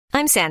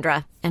I'm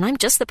Sandra, and I'm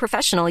just the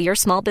professional your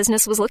small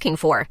business was looking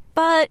for.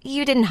 But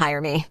you didn't hire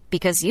me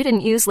because you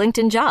didn't use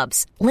LinkedIn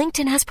Jobs.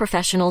 LinkedIn has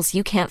professionals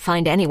you can't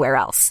find anywhere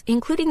else,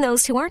 including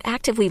those who aren't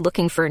actively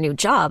looking for a new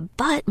job,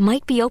 but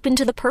might be open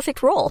to the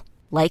perfect role,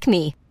 like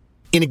me.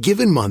 In a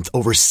given month,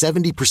 over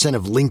 70%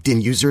 of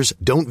LinkedIn users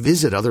don't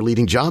visit other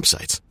leading job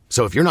sites.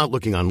 So if you're not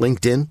looking on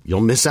LinkedIn,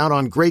 you'll miss out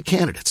on great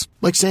candidates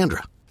like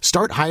Sandra.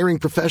 Start hiring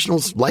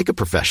professionals like a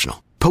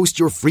professional. Post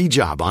your free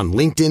job on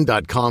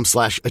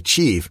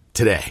linkedin.com/achieve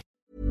today.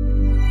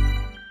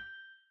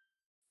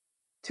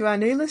 To our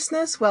new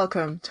listeners,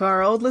 welcome. To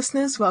our old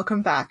listeners,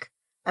 welcome back.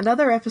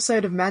 Another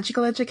episode of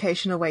Magical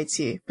Education awaits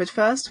you, but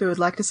first we would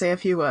like to say a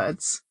few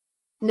words.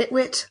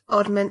 Nitwit,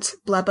 oddment,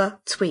 blubber,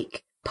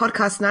 tweak.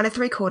 Podcast 9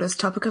 3/4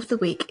 topic of the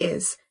week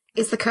is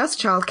the Cursed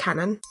Child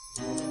canon?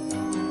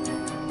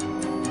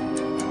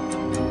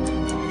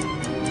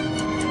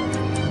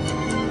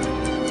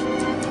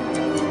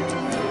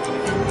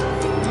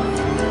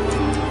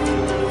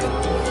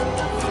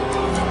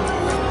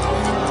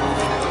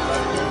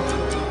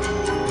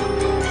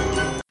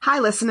 Hi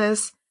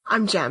listeners,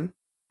 I'm Jem.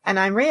 And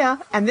I'm Ria,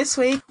 and this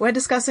week we're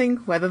discussing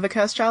whether the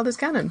Cursed Child is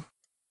canon.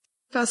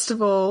 First of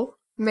all,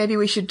 maybe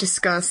we should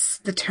discuss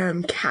the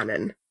term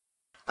canon.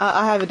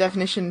 I have a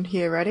definition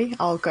here ready.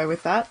 I'll go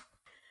with that.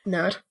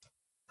 Nerd.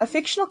 A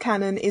fictional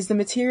canon is the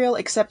material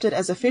accepted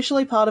as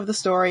officially part of the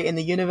story in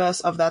the universe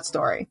of that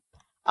story.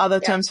 Other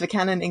terms for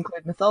canon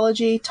include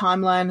mythology,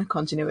 timeline,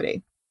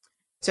 continuity.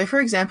 So, for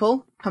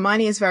example,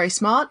 Hermione is very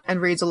smart and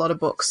reads a lot of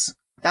books.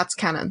 That's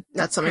canon.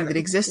 That's something that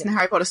exists in the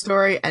Harry Potter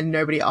story, and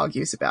nobody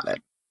argues about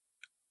it.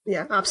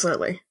 Yeah,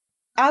 absolutely.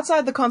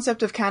 Outside the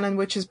concept of canon,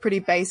 which is pretty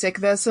basic,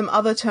 there's some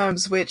other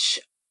terms which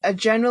are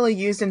generally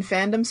used in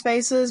fandom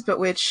spaces, but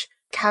which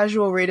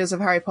casual readers of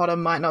Harry Potter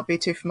might not be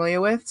too familiar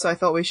with, so I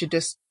thought we should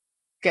just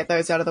get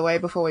those out of the way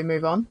before we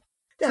move on.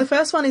 Yeah. So the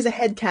first one is a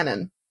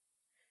headcanon.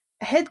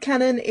 A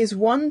headcanon is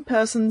one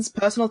person's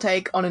personal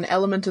take on an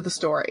element of the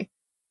story.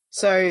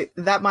 So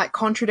that might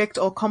contradict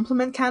or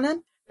complement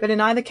canon, but in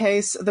either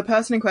case, the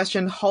person in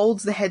question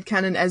holds the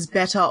headcanon as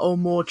better or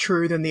more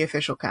true than the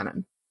official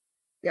canon.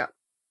 Yeah.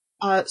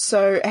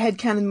 So a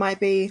headcanon might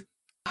be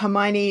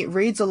Hermione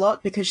reads a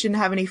lot because she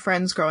didn't have any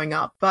friends growing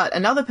up, but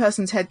another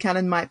person's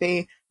headcanon might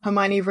be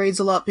Hermione reads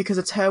a lot because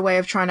it's her way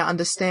of trying to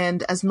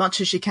understand as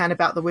much as she can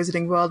about the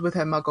wizarding world with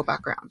her muggle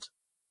background.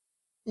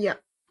 Yeah.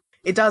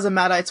 It doesn't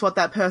matter, it's what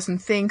that person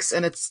thinks,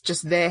 and it's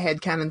just their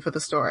headcanon for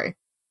the story.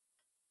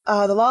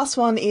 The last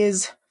one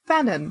is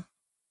fanon.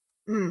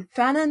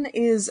 Fanon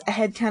is a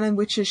headcanon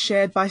which is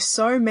shared by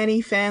so many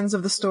fans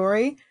of the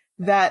story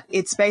that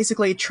it's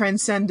basically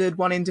transcended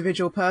one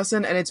individual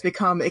person and it's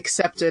become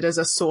accepted as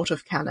a sort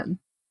of canon.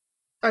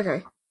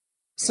 Okay.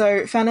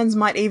 So fanons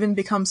might even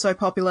become so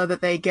popular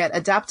that they get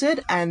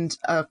adapted and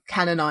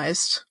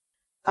canonized.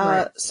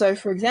 Right. So,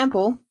 for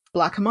example,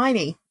 Black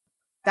Hermione.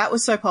 That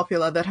was so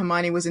popular that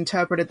Hermione was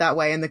interpreted that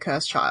way in The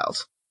Cursed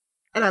Child.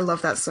 And I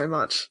love that so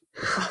much.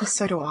 Oh,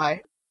 so do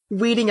I.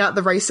 Weeding out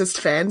the racist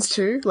fans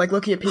too, like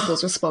looking at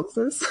people's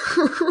responses.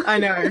 I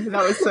know,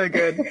 that was so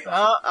good.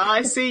 Oh,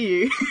 I see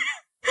you.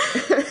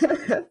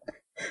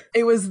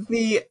 It was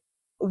the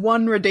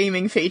one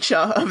redeeming feature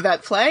of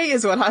that play,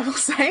 is what I will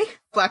say.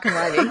 Black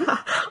Hermione.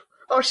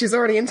 Oh, she's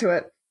already into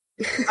it.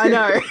 I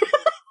know.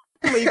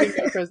 Leaving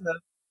her prisoner.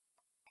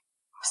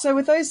 So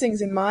with those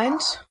things in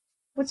mind,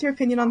 what's your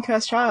opinion on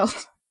Cursed Child?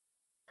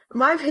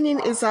 My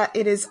opinion is that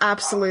it is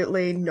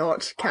absolutely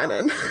not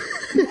canon.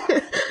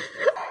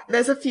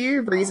 There's a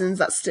few reasons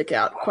that stick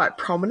out quite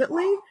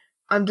prominently.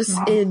 I'm just,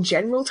 in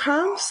general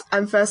terms,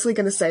 I'm firstly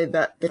going to say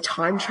that the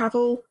time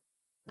travel,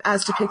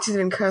 as depicted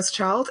in Cursed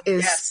Child,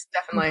 is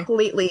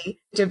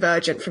completely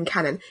divergent from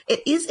canon.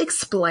 It is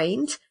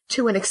explained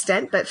to an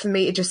extent, but for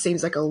me it just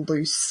seems like a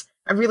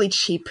really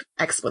cheap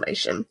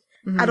explanation.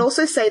 I'd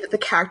also say that the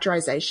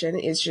characterization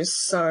is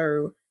just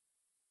so...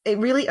 It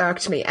really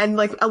irked me. And,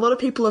 like, a lot of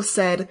people have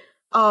said,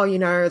 oh, you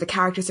know, the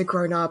characters have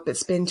grown up,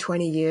 it's been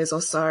 20 years or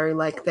so,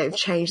 like, they've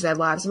changed their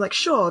lives. I'm like,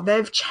 sure,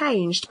 they've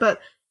changed, but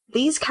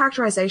these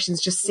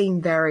characterizations just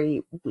seem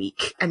very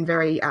weak and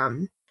very,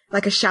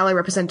 like a shallow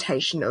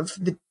representation of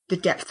the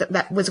depth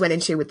that went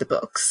into with the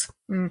books.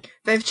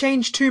 They've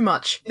changed too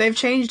much. They've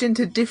changed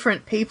into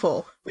different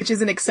people, which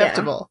isn't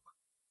acceptable.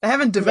 Yeah. They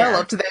haven't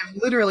developed, they've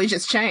literally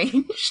just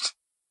changed.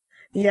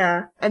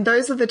 Yeah, and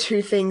those are the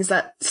two things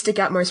that stick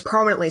out most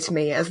prominently to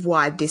me as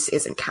why this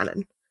isn't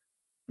canon.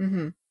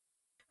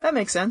 That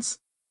makes sense.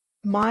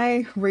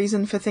 My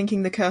reason for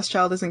thinking The Cursed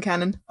Child isn't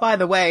canon, by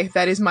the way,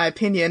 that is my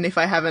opinion if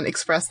I haven't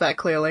expressed that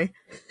clearly,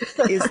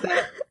 is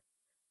that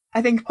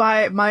I think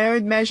by my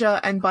own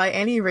measure and by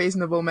any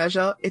reasonable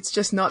measure, it's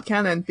just not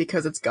canon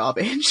because it's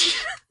garbage.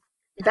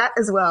 That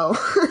as well.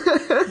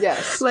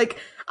 Yes. Like,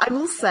 I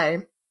will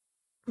say,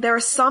 there are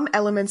some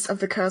elements of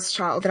The Cursed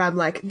Child that I'm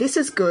like, this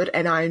is good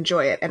and I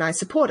enjoy it and I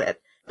support it.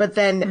 But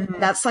then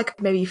that's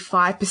like maybe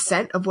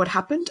 5% of what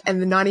happened,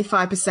 and the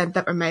 95%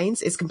 that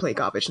remains is complete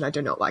garbage, and I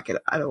do not like it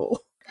at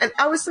all. And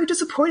I was so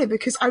disappointed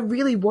because I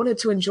really wanted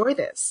to enjoy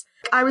this.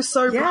 I was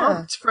so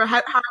pumped for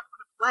how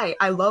play.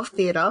 I love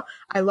theatre.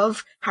 I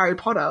love Harry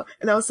Potter.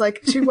 And I was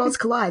like, two worlds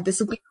collide. This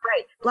will be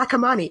great. Black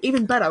Hermione,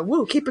 even better.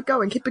 Woo, keep it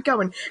going, keep it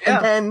going. Yeah.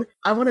 And then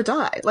I want to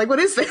die. Like, what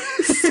is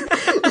this?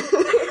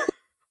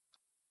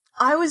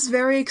 I was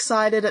very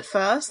excited at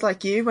first,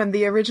 like you, when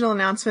the original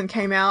announcement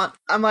came out.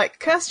 I'm like,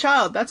 Cursed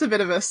Child, that's a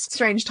bit of a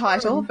strange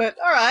title, but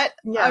alright,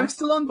 yeah. I'm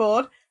still on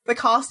board. The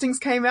castings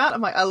came out,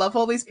 I'm like, I love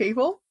all these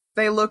people.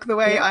 They look the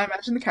way I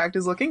imagine the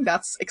characters looking.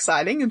 That's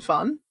exciting and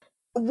fun.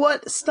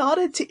 What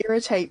started to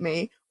irritate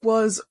me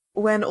was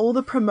when all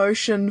the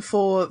promotion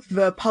for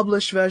the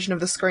published version of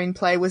the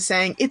screenplay was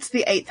saying, it's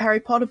the 8th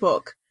Harry Potter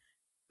book.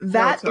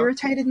 That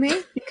irritated me,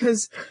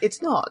 because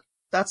it's not.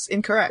 That's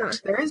incorrect.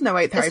 No. There is no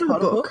 8th Harry Potter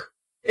book.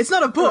 It's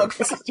not a book,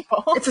 first of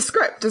all. It's a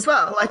script as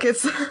well. Like,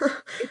 it's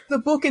the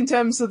book in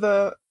terms of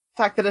the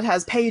fact that it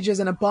has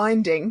pages and a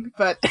binding,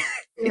 but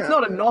it's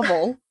not a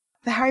novel.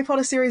 The Harry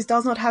Potter series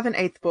does not have an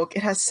 8th book.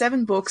 It has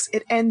 7 books.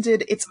 It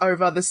ended. It's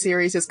over. The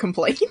series is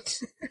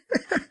complete.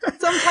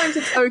 Sometimes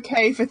it's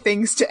okay for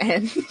things to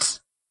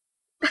end.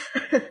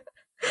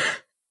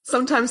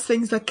 Sometimes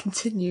things that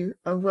continue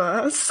are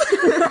worse.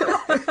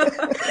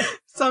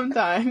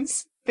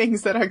 Sometimes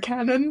things that are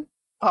canon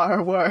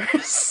are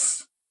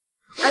worse.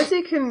 As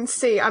you can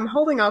see, I'm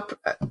holding up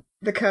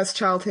The Cursed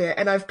Child here,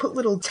 and I've put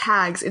little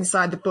tags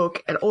inside the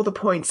book at all the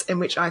points in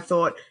which I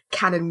thought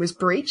canon was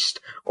breached,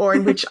 or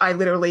in which I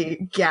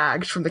literally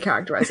gagged from the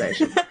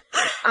characterization.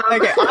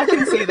 Okay, I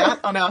can see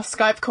that on our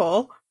Skype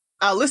call.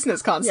 Our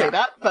listeners can't see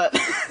that, but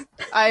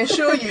I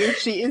assure you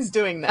she is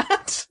doing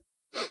that.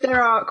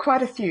 There are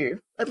quite a few,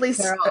 at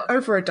least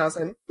over a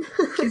dozen.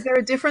 Is there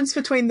a difference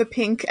between the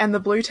pink and the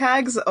blue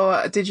tags,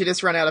 or did you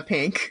just run out of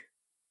pink?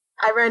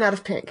 I ran out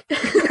of pink.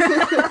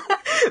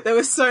 There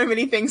were so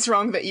many things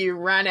wrong that you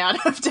ran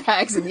out of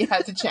tags and you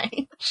had to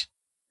change.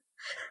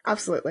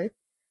 Absolutely.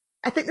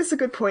 I think this is a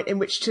good point in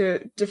which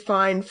to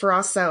define for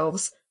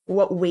ourselves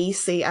what we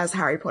see as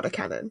Harry Potter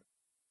canon.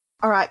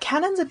 Alright,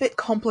 canon's a bit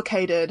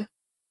complicated.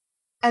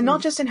 And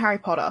not just in Harry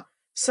Potter.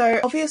 So,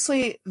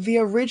 obviously, the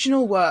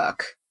original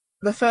work,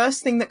 the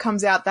first thing that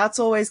comes out, that's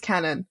always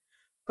canon.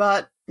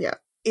 But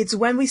it's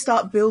when we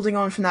start building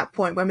on from that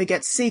point, when we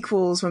get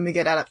sequels, when we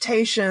get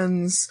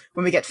adaptations,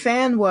 when we get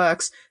fan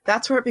works,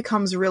 that's where it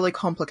becomes really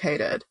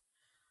complicated.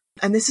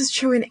 And this is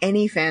true in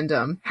any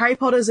fandom. Harry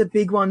Potter's a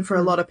big one for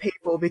a lot of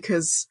people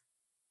because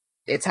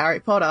it's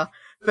Harry Potter.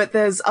 But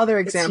there's other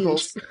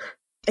examples.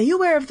 Are you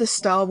aware of the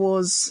Star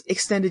Wars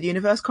Extended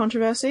Universe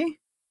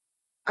controversy?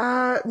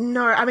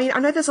 No. I mean, I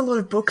know there's a lot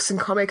of books and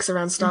comics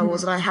around Star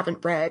Wars that I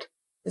haven't read.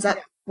 Is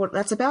that what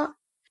that's about?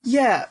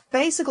 Yeah,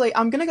 basically,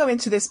 I'm going to go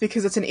into this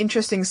because it's an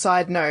interesting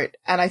side note,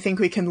 and I think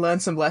we can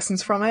learn some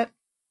lessons from it.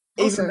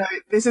 Also, even though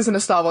this isn't a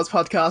Star Wars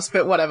podcast,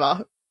 but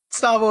whatever.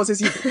 Star Wars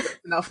is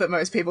enough that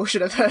most people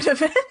should have heard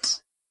of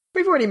it.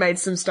 We've already made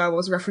some Star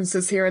Wars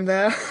references here and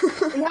there.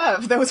 We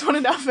have. There was one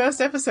in our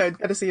first episode,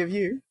 courtesy of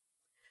you.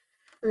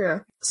 Yeah.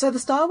 So the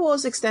Star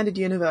Wars Extended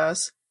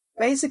Universe,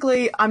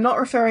 basically, I'm not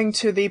referring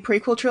to the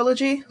prequel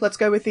trilogy. Let's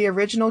go with the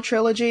original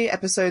trilogy,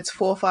 episodes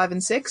 4, 5,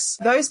 and 6.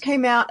 Those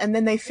came out and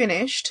then they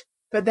finished.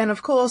 But then,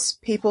 of course,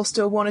 people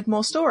still wanted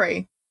more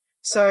story.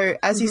 So,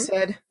 as you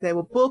said, there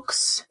were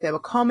books, there were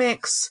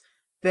comics,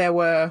 there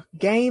were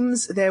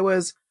games, there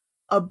was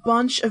a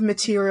bunch of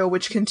material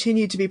which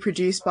continued to be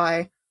produced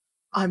by,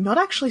 I'm not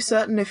actually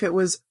certain if it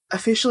was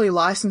officially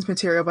licensed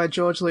material by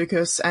George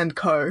Lucas and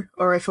co,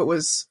 or if it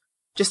was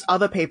just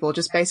other people,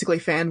 just basically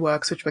fan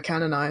works which were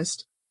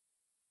canonized.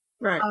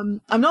 Right.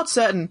 I'm not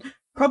certain.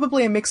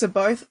 Probably a mix of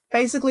both.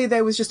 Basically,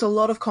 there was just a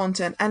lot of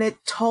content, and it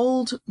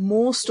told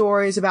more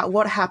stories about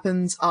what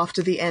happens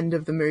after the end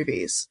of the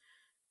movies.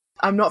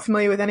 I'm not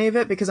familiar with any of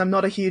it because I'm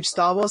not a huge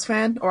Star Wars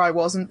fan, or I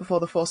wasn't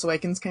before The Force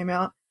Awakens came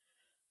out.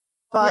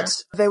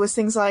 But there was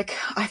things like,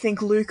 I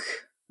think Luke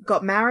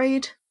got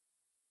married,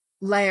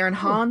 Leia and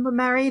Han were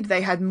married,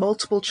 they had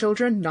multiple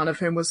children, none of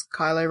whom was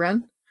Kylo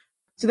Ren.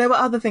 So there were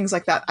other things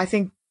like that. I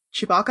think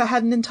Chewbacca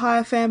had an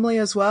entire family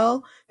as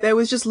well. There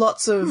was just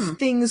lots of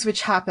things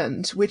which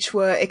happened, which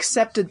were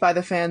accepted by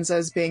the fans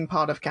as being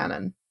part of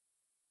canon.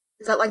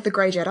 Is that like the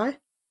Grey Jedi?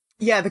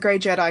 Yeah, the Grey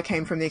Jedi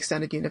came from the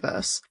extended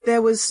universe.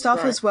 There was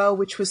stuff as well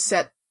which was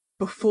set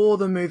before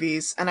the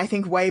movies, and I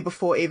think way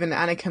before even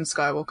Anakin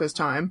Skywalker's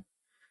time.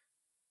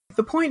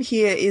 The point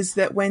here is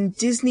that when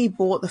Disney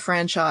bought the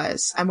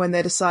franchise, and when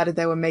they decided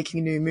they were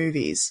making new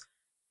movies,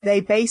 they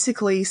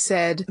basically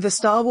said, the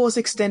Star Wars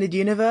extended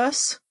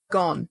universe,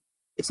 gone.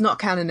 It's not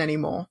canon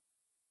anymore.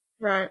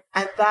 Right.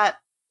 And that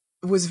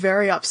was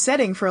very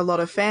upsetting for a lot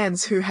of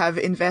fans who have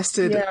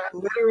invested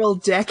literal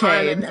decades.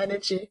 Time and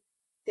energy.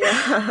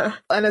 Yeah.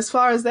 And as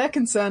far as they're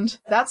concerned,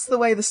 that's the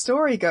way the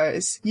story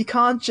goes. You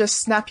can't just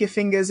snap your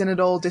fingers and it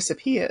all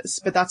disappears.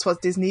 But that's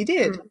what Disney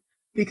did.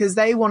 Because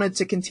they wanted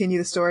to continue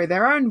the story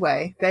their own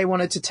way. They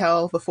wanted to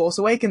tell the Force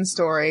Awakens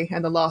story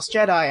and The Last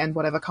Jedi and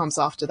whatever comes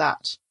after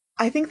that.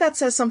 I think that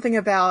says something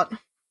about,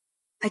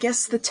 I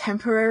guess, the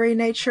temporary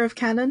nature of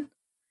canon.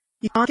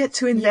 You can't get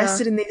too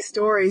invested in these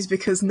stories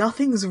because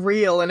nothing's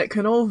real and it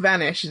can all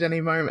vanish at any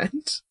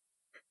moment.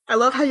 I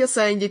love how you're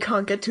saying you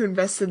can't get to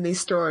invest in these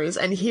stories,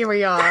 and here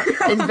we are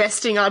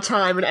investing our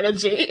time and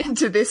energy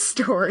into this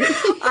story.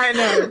 I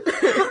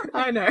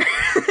know.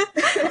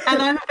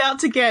 And I'm about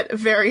to get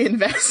very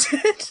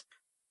invested.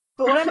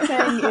 But what I'm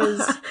saying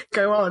is,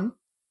 go on.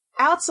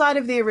 Outside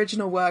of the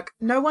original work,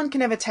 no one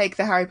can ever take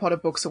the Harry Potter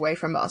books away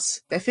from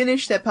us. They're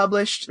finished, they're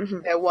published,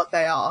 they're what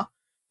they are.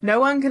 No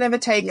one can ever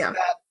take that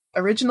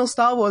original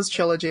Star Wars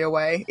trilogy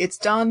away. It's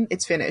done,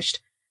 it's finished.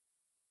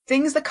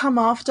 Things that come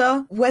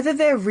after, whether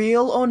they're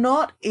real or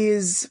not,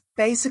 is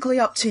basically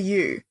up to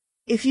you.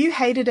 If you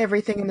hated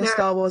everything in the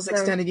Star Wars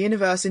extended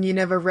universe and you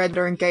never read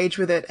or engaged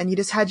with it and you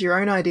just had your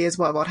own ideas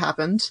about what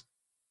happened,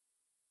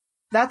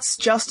 that's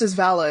just as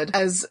valid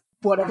as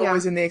whatever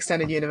was in the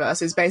extended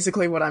universe, is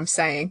basically what I'm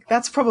saying.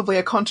 That's probably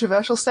a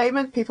controversial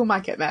statement. People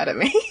might get mad at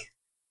me.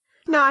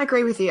 No, I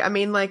agree with you. I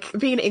mean, like,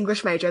 being an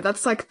English major,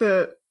 that's like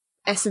the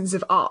essence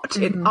of art.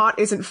 Art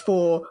isn't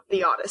for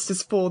the artist,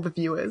 it's for the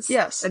viewers.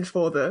 Yes. And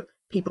for the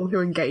people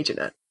who engage in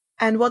it.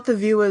 And what the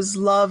viewers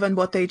love and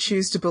what they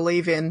choose to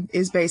believe in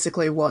is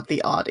basically what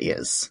the art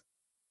is.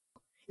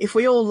 If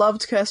we all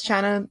loved Cursed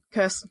Canon,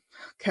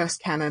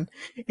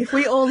 if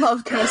we all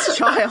loved Cursed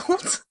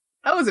Child,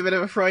 that was a bit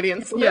of a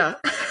Freudian slip. Yeah.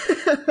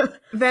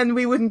 Then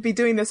we wouldn't be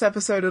doing this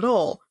episode at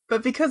all.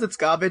 But because it's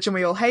garbage and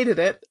we all hated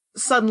it,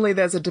 suddenly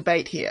there's a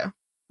debate here.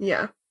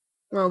 Yeah.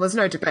 Well, there's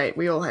no debate.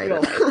 We all hate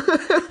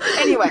it.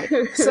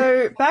 Anyway,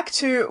 so back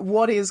to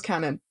what is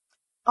canon.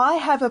 I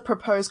have a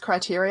proposed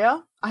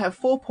criteria. I have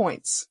 4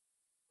 points.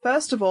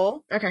 First of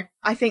all,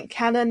 I think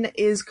canon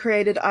is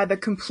created either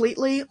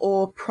completely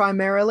or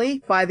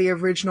primarily by the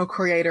original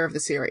creator of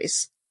the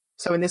series.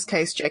 So in this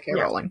case, J.K.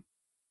 Rowling.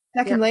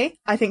 Secondly,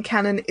 I think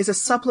canon is a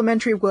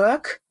supplementary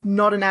work,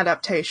 not an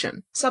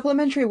adaptation.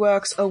 Supplementary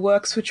works are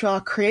works which are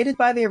created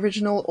by the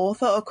original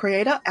author or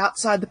creator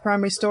outside the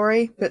primary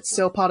story, but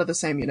still part of the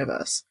same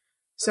universe.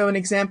 So an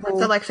example...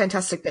 So like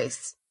Fantastic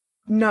Beasts?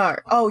 No.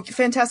 Oh,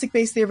 Fantastic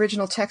Beasts, the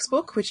original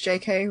textbook, which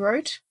J.K.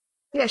 wrote?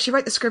 Yeah, she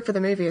wrote the script for the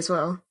movie as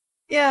well.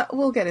 Yeah,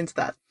 we'll get into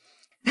that.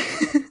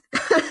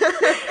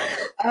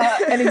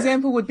 An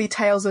example would be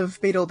Tales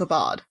of Beedle the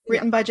Bard,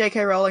 written by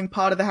J.K. Rowling,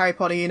 part of the Harry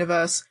Potter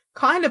universe,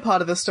 kind of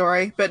part of the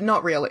story, but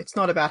not really. It's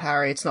not about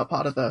Harry, it's not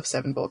part of the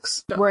 7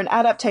 books. No. Where an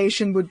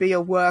adaptation would be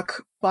a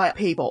work by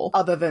people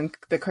other than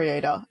the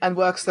creator, and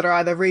works that are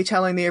either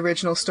retelling the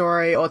original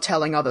story or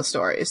telling other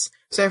stories.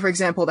 So, for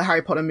example, the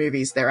Harry Potter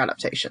movies, they're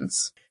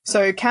adaptations.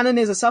 So, canon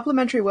is a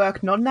supplementary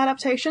work, not an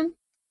adaptation.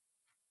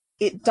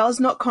 It does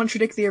not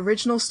contradict the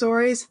original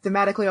stories,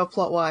 thematically or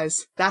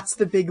plot-wise. That's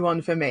the big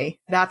one for me.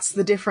 That's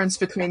the difference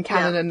between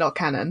canon and not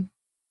canon.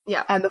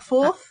 Yeah. And the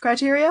fourth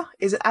criteria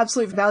is an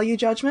absolute value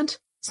judgment.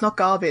 It's not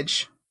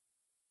garbage.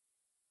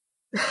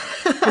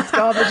 It's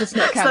garbage, it's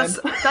not canon.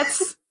 So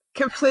that's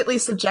completely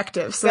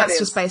subjective, so that's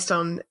just based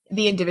on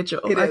the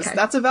individual. It is.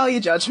 That's a value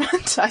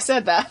judgment. I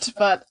said that,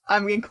 but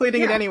I'm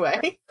including it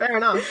anyway. Fair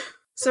enough.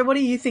 So what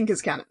do you think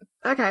is canon?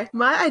 Okay,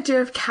 my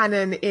idea of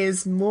canon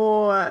is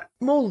more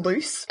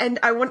loose, and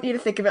I want you to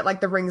think of it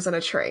like the rings on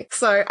a tree.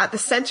 So at the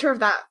center of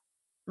that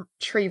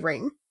tree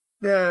ring,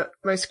 the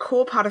most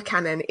core part of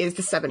canon is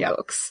the 7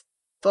 books.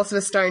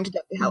 Philosopher's Stone to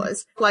Deathly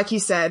Hallows. Like you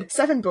said,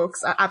 7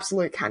 books are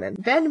absolute canon.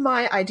 Then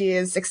my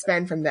ideas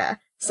expand from there.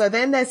 So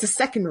then there's the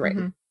second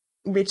ring,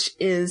 which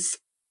is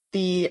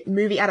the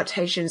movie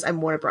adaptations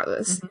and Warner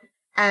Brothers.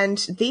 And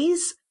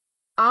these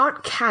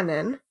aren't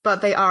canon,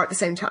 but they are at the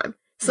same time.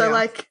 So,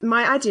 like,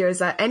 my idea is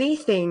that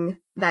anything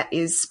that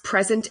is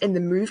present in the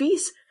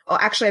movies,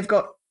 or actually I've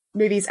got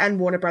movies and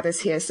Warner Brothers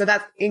here, so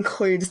that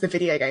includes the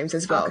video games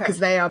as well, because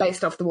they are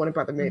based off the Warner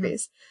Brother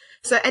movies.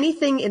 So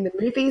anything in the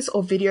movies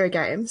or video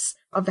games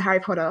of the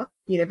Harry Potter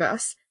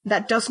universe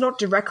that does not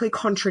directly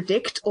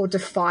contradict or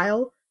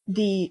defile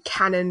the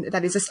canon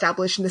that is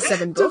established in the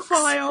 7 books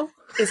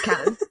is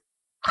canon.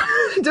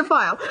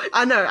 Defile.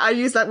 I know, I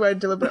use that word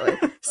deliberately.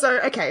 So,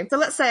 okay, so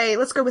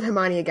let's go with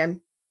Hermione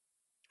again.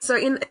 So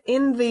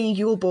in the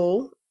Yule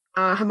Ball,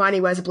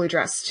 Hermione wears a blue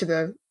dress to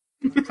the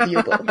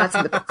Yule Ball. That's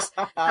in the books.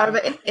 However,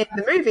 in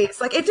the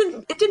movies, like, it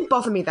didn't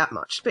bother me that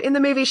much. But in the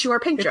movie, she wore a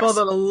pink dress. It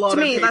bothered a lot of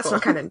people. To me, that's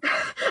not canon.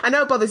 I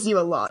know it bothers you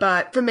a lot,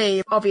 but for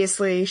me,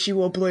 obviously, she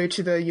wore blue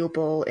to the Yule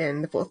Ball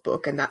in the 4th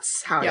book, and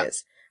that's how it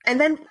is. And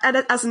then,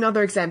 as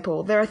another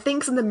example, there are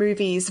things in the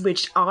movies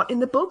which aren't in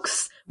the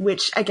books,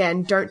 which,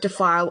 again, don't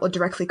defile or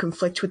directly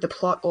conflict with the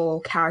plot or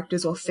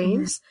characters or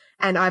themes,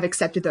 and I've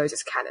accepted those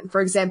as canon.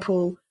 For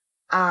example,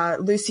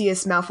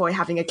 Lucius Malfoy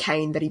having a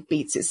cane that he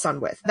beats his son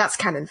with. That's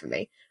canon for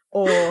me.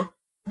 Or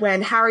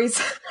when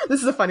Harry's,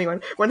 this is a funny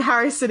one, when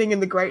Harry's sitting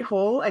in the Great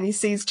Hall and he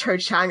sees Cho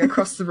Chang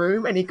across the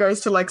room and he goes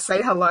to, like,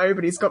 say hello,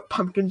 but he's got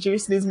pumpkin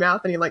juice in his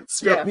mouth and he, like,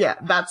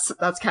 that's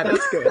canon.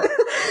 That's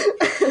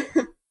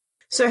good.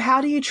 So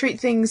how do you treat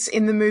things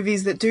in the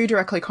movies that do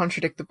directly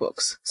contradict the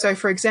books? So,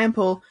 for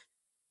example,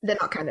 they're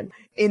not canon.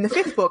 In the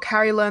 5th book,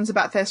 Harry learns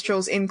about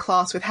Thestrals in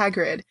class with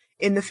Hagrid.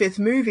 In the 5th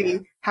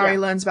movie, Harry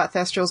learns about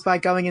Thestrals by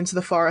going into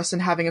the forest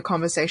and having a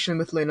conversation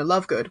with Luna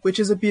Lovegood, which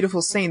is a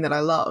beautiful scene that I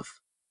love.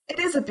 It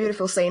is a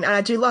beautiful scene, and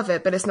I do love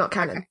it, but it's not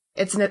canon. Okay.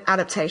 It's an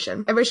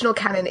adaptation. Original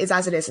canon is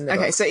as it is in the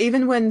books. So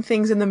even when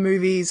things in the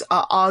movies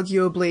are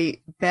arguably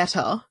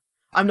better,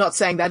 I'm not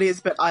saying that is,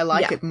 but I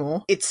like it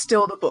more, it's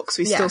still the books.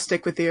 We still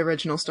stick with the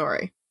original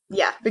story.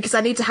 Yeah, because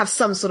I need to have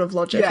some sort of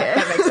logic here.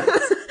 That makes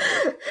sense.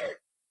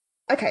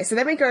 Okay, so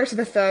then we go to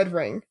the third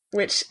ring,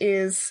 which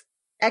is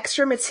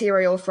extra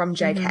material from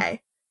JK. Mm-hmm.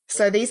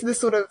 So these are the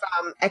sort of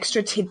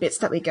extra tidbits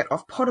that we get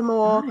off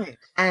Pottermore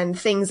and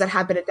things that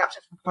have been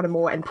adapted from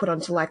Pottermore and put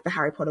onto like the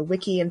Harry Potter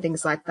wiki and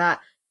things like that.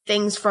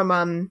 Things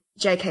from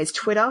JK's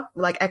Twitter,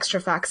 like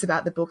extra facts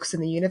about the books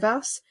and the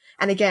universe.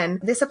 And again,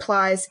 this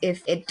applies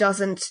if it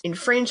doesn't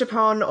infringe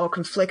upon or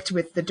conflict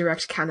with the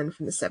direct canon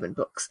from the 7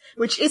 books,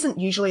 which isn't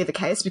usually the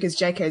case because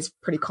JK is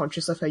pretty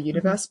conscious of her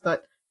universe,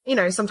 but, you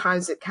know,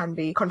 sometimes it can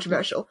be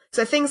controversial.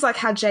 So things like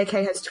how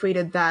JK has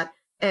tweeted that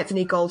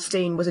Anthony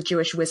Goldstein was a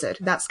Jewish wizard.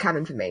 That's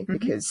canon for me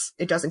because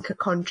it doesn't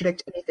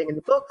contradict anything in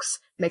the books.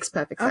 Makes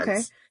perfect sense.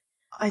 Okay.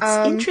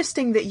 It's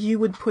interesting that you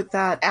would put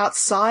that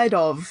outside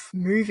of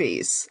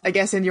movies. I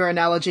guess in your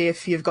analogy,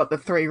 if you've got the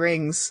 3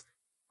 rings,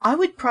 I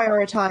would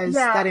prioritize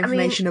that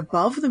information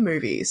above the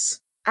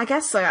movies. I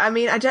guess so. I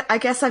mean, I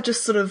guess I've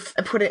just sort of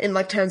put it in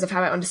like terms of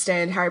how I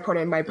understand Harry Potter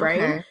in my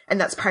brain,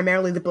 and that's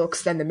primarily the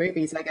books, then the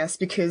movies, I guess,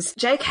 because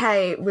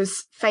JK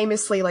was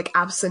famously like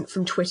absent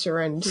from Twitter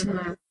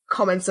and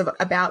comments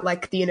about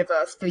like the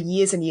universe for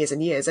years and years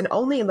and years, and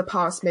only in the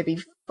past maybe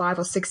 5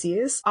 or 6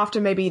 years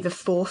after maybe the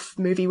 4th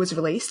movie was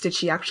released did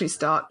she actually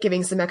start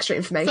giving some extra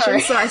information.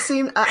 Sorry. So I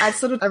assume I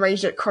sort of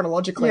arranged it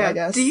chronologically, I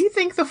guess. Do you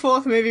think the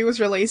 4th movie was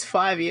released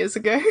 5 years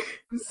ago?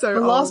 So the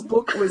last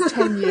book was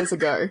 10 years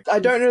ago. I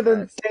don't know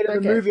the date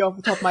of the movie off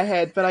the top of my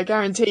head, but I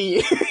guarantee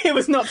you it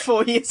was not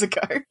 4 years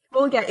ago.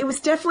 Well, yeah, it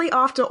was definitely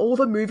after all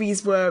the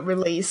movies were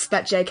released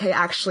that JK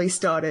actually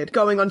started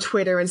going on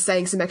Twitter and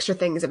saying some extra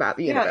things about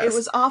the universe. Yeah, it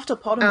was after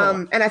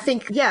Pottermore. And I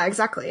think, yeah,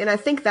 exactly. And I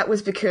think that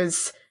was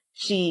because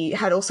she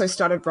had also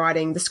started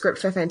writing the script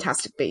for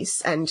Fantastic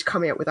Beasts and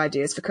coming up with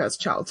ideas for Cursed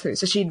Child too.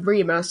 So she'd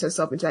re-immersed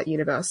herself into that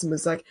universe and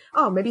was like,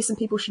 oh, maybe some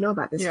people should know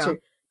about this too.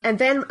 And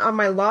then on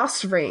my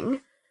last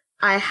ring,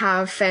 I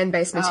have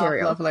fan-based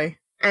material. Oh, lovely.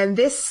 And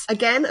this,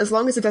 again, as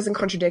long as it doesn't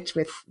contradict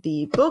with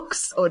the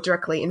books or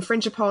directly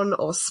infringe upon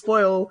or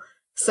spoil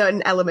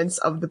certain elements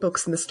of the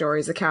books and the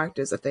stories, the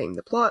characters, the theme,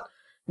 the plot,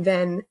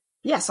 then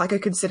yes, I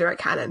could consider it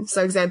canon.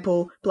 So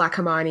example, Black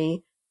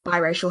Hermione,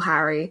 biracial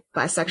Harry,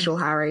 bisexual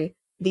Harry.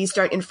 These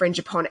don't infringe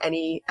upon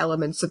any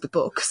elements of the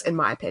books, in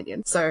my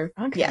opinion. So,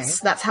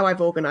 yes, that's how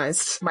I've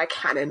organised my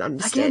canon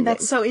understanding. Again,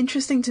 that's so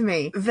interesting to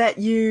me that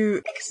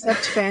you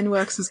accept fan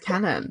works as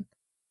canon.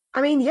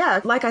 I mean,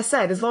 yeah, like I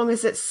said, as long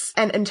as it's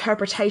an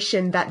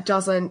interpretation that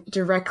doesn't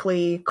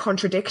directly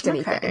contradict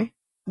anything,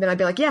 then I'd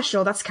be like, yeah,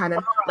 sure, that's canon.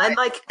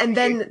 And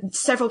then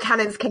several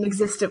canons can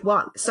exist at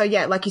once. So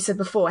yeah, like you said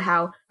before,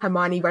 how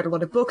Hermione read a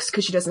lot of books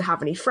because she doesn't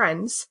have any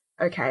friends.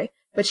 Okay.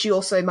 But she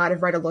also might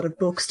have read a lot of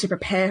books to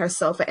prepare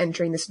herself for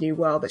entering this new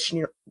world that she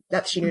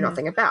knew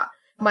nothing about.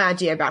 My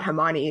idea about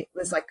Hermione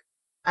was like,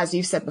 as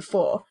you've said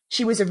before,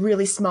 she was a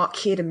really smart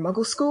kid in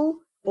Muggle school,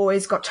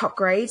 always got top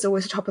grades,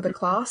 always top of the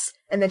class,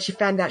 and then she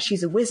found out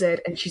she's a wizard,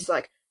 and she's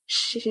like,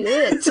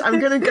 shit, I'm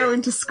gonna go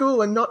into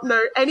school and not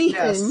know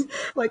anything.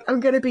 Like,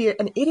 I'm gonna be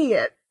an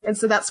idiot. And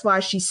so that's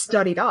why she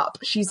studied up.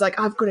 She's like,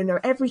 I've got to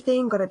know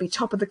everything, got to be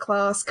top of the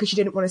class, because she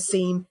didn't want to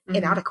seem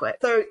inadequate.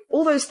 So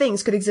all those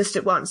things could exist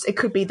at once. It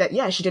could be that,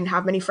 yeah, she didn't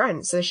have many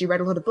friends, so she read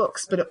a lot of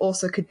books, but it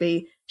also could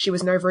be she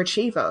was an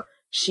overachiever.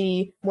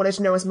 She wanted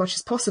to know as much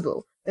as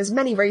possible. There's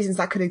many reasons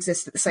that could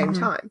exist at the same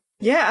time.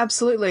 Yeah,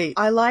 absolutely.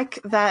 I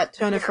like that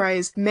turn of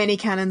phrase, many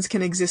canons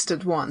can exist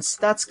at once.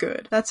 That's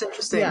good. That's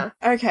interesting. Yeah.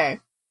 Okay.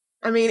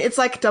 I mean, it's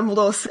like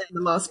Dumbledore said in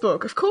the last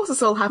book. Of course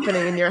it's all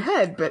happening in your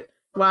head, but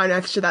why on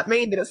earth should that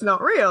mean that it's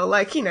not real?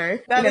 Like, you know,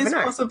 that you is never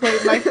know. Possibly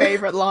my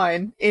favourite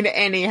line in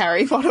any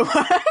Harry Potter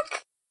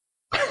work.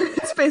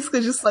 It's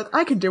basically just like,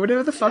 I can do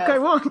whatever the fuck I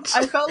want.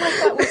 I felt like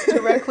that was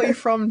directly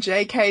from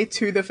JK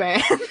to the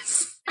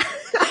fans.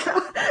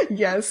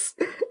 Yes.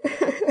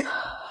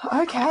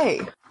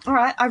 Okay. All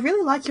right. I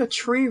really like your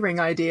tree ring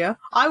idea.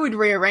 I would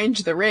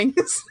rearrange the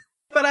rings,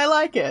 but I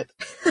like it.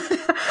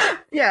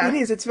 Yeah. It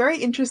is. It's very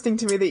interesting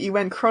to me that you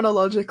went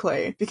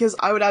chronologically, because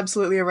I would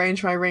absolutely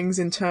arrange my rings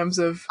in terms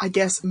of, I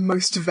guess,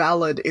 most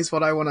valid is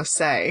what I want to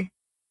say.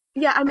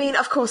 Yeah, I mean,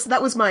 of course,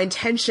 that was my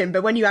intention,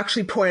 but when you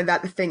actually pointed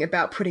out the thing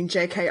about putting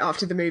JK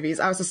after the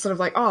movies, I was just sort of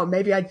like, oh,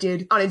 maybe I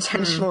did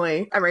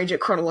unintentionally arrange it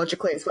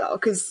chronologically as well,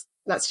 because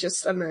that's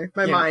just, I don't know,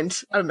 my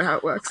mind. I don't know how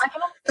it works. I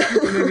can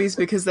understand the movies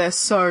because they're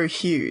so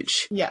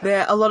huge. Yeah.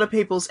 They're a lot of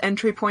people's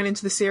entry point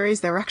into the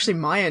series. They're actually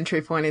my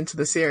entry point into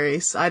the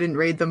series. I didn't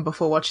read them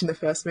before watching the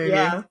first movie.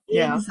 Yeah,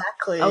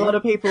 exactly. A lot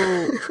of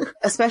people,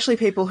 especially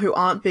people who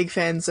aren't big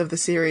fans of the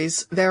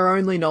series, their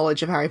only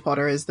knowledge of Harry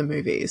Potter is the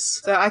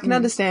movies. So I can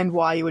understand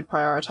why you would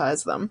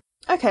prioritize them.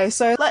 Okay,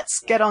 so let's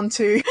get on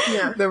to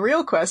the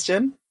real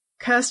question.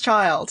 Cursed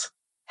Child.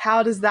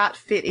 How does that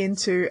fit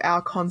into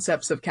our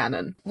concepts of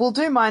canon? We'll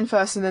do mine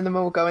first and then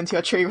we'll go into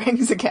your tree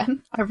rings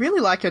again. I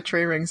really like your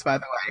tree rings, by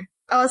the way.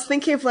 I was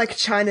thinking of like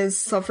China's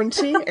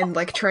sovereignty and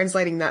like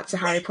translating that to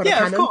Harry Potter Yeah,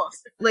 canon. of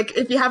course. Like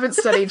if you haven't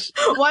studied,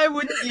 Why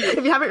wouldn't you?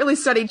 if you haven't really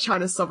studied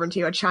China's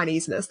sovereignty or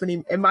Chineseness,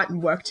 then it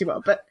mightn't work too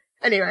well. But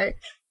anyway,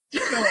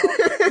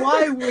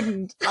 Why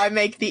wouldn't I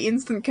make the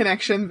instant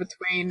connection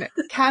between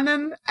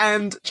canon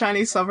and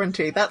Chinese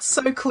sovereignty? That's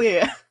so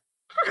clear.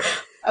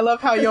 I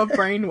love how your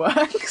brain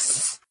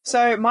works.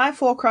 So my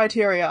 4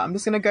 criteria, I'm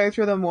just going to go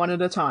through them one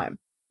at a time.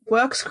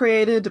 Works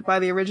created by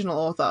the original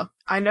author.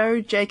 I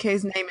know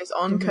JK's name is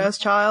on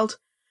Cursed Child,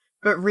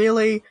 but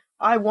really,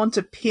 I want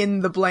to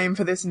pin the blame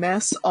for this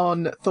mess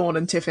on Thorne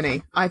and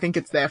Tiffany. I think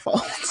it's their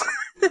fault.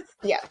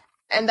 yeah.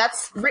 And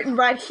that's written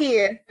right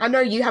here. I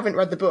know you haven't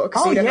read the book.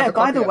 So Oh, you don't yeah, have a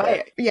copy by the of way.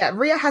 it. Yeah,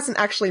 Ria hasn't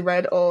actually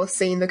read or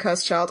seen The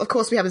Cursed Child. Of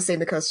course we haven't seen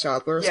The Cursed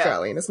Child. We're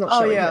Australian. It's not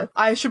Oh, showing yeah. here.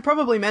 I should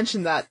probably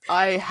mention that.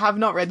 I have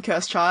not read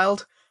Cursed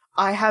Child.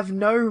 I have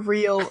no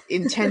real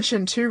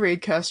intention to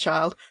read Cursed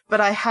Child,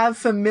 but I have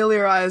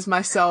familiarized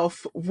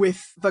myself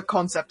with the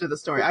concept of the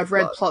story. I've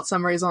read plot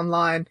summaries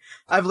online.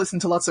 I've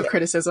listened to lots of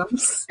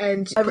criticisms.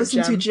 And I've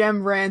listened to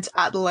Jem rant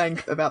at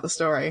length about the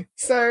story.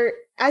 So,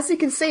 as you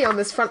can see on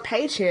this front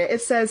page here,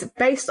 it says,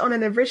 based on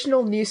an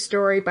original news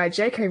story by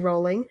J.K.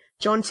 Rowling,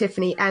 John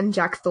Tiffany, and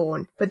Jack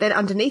Thorne. But then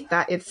underneath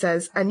that, it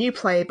says, a new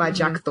play by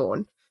Jack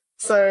Thorne.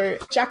 So,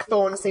 Jack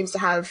Thorne seems to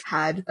have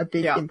had a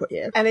big input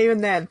here. And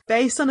even then,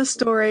 based on a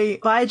story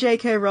by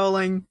J.K.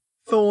 Rowling,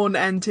 Thorne,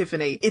 and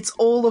Tiffany, it's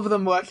all of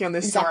them working on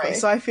this story.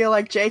 So I feel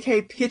like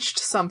J.K. pitched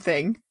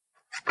something,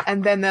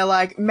 and then they're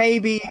like,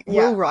 maybe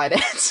we'll write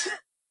it,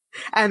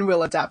 and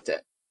we'll adapt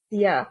it.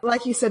 Yeah.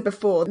 Like you said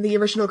before, the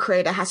original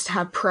creator has to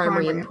have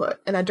primary input,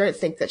 and I don't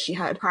think that she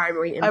had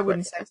primary input. I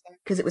wouldn't say so.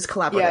 Because it was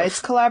collaborative. Yeah,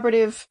 it's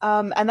collaborative,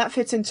 and that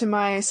fits into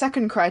my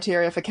second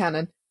criteria for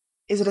canon.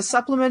 Is it a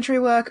supplementary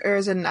work or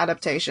is it an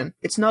adaptation?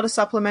 It's not a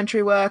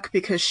supplementary work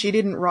because she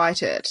didn't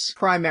write it,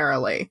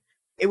 primarily.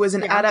 It was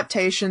an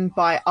adaptation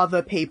by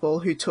other people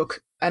who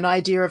took an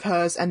idea of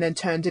hers and then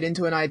turned it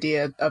into an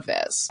idea of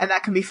theirs. And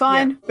that can be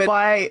fine, but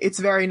by its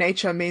very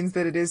nature means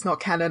that it is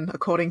not canon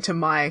according to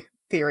my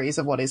theories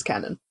of what is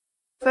canon.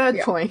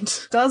 Third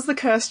point. Does The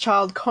Cursed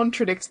Child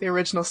contradict the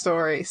original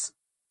stories?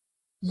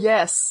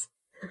 Yes.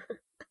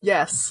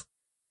 Yes.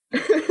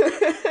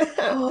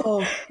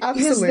 Oh,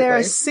 absolutely. Is there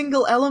a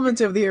single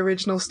element of the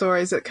original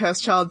stories that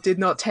Cursed Child did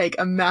not take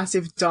a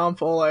massive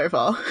dump all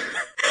over?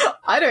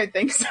 I don't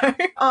think so.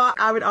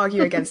 I would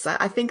argue against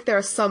that. I think there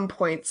are some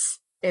points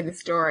in the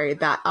story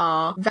that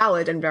are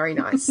valid and very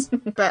nice,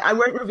 but I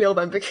won't reveal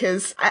them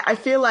because I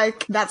feel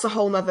like that's a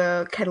whole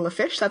nother kettle of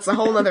fish. That's a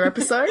whole nother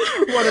episode.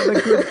 What are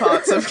the good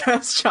parts of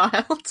Cursed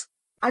Child?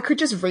 I could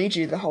just read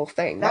you the whole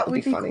thing. That would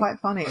be funny. Quite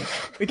funny.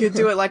 We could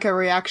do it like a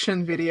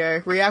reaction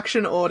video,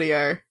 reaction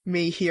audio,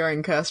 me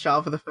hearing Cursed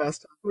Child for the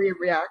first time. Ria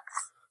reacts.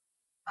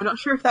 I'm not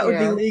sure if that would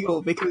be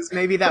legal because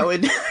maybe that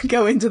would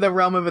go into the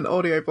realm of an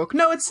audiobook.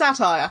 No, it's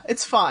satire.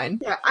 It's fine.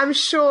 Yeah, I'm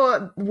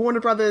sure Warner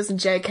Brothers and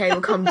JK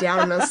will come down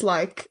on us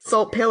like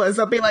salt pillars.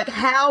 They'll be like,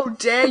 how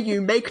dare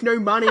you make no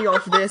money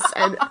off this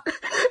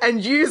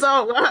and use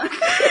our work?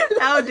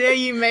 How dare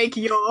you make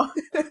your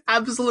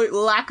absolute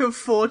lack of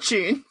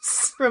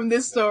fortunes from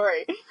this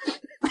story?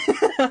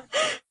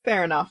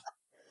 Fair enough.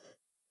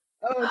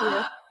 Oh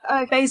dear.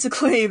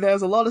 Basically,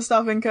 there's a lot of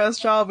stuff in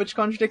Cursed Child which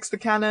contradicts the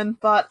canon,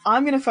 but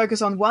I'm going to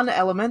focus on one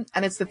element,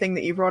 and it's the thing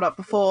that you brought up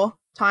before,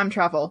 time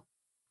travel.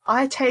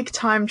 I take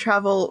time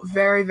travel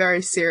very,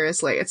 very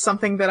seriously. It's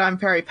something that I'm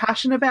very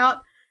passionate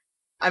about.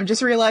 I'm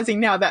just realizing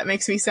now that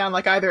makes me sound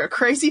like either a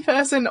crazy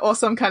person or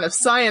some kind of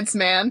science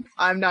man.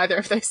 I'm neither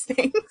of those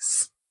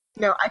things.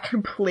 No, I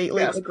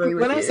completely agree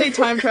with when you. I say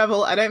time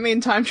travel, I don't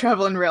mean time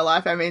travel in real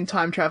life, I mean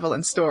time travel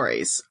in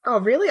stories. Oh,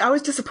 really? I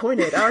was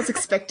disappointed. I was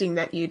expecting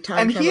that you'd time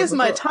travel. And here's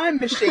my before. time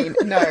machine.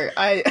 No,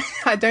 I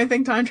don't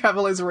think time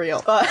travel is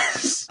real. But,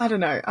 I don't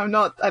know,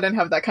 I don't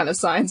have that kind of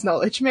science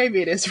knowledge.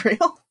 Maybe it is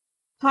real.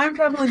 Time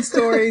travel in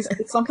stories,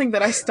 it's something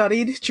that I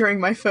studied during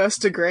my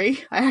first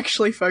degree. I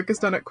actually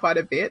focused on it quite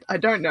a bit. I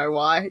don't know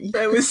why.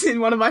 It was in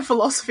one of my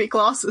philosophy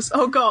classes.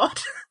 Oh god.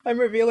 I'm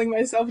revealing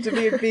myself to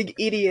be a big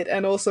idiot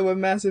and also a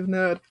massive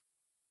nerd.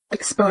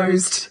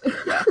 Exposed.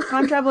 Yeah.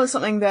 Time travel is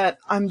something that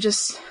I'm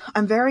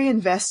very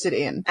invested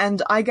in,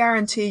 and I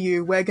guarantee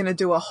you we're going to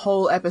do a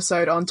whole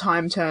episode on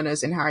time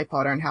turners in Harry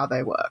Potter and how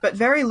they work. But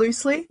very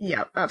loosely,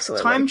 yeah,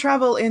 absolutely. Time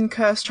travel in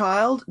Cursed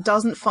Child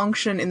doesn't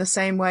function in the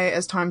same way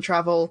as time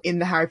travel in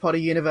the Harry Potter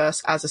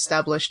universe as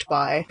established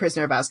by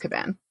Prisoner of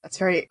Azkaban. That's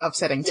very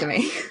upsetting to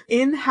me.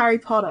 In Harry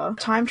Potter,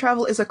 time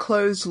travel is a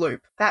closed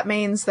loop. That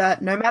means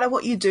that no matter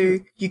what you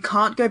do, you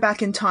can't go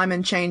back in time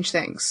and change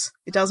things.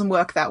 It doesn't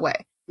work that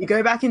way. You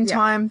go back in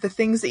time, the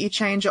things that you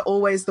change are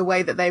always the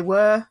way that they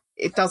were.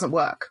 It doesn't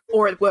work.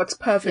 Or it works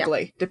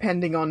perfectly,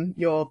 depending on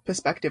your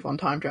perspective on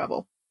time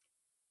travel.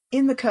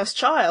 In The Cursed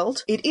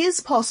Child, it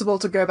is possible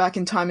to go back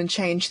in time and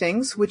change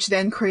things, which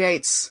then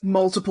creates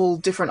multiple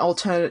different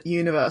alternate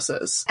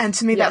universes. And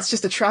to me, that's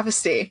just a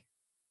travesty.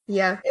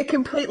 Yeah, it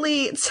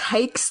completely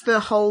takes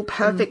the whole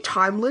perfect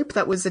time loop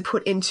that was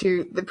put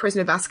into The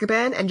Prisoner of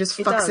Azkaban and just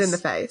fucks it in the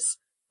face.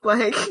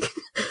 Like...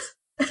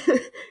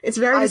 It's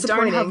very I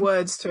disappointing. don't have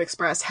words to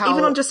express how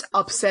Even on just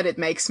upset it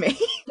makes me.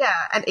 Yeah,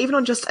 and even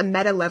on just a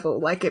meta level,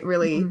 like it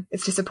really,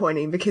 it's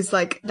disappointing because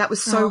like that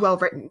was so well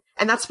written.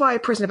 And that's why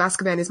Prisoner of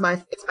Azkaban is my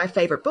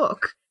favorite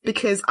book,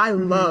 because I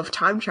love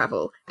time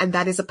travel, and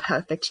that is a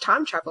perfect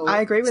time travel I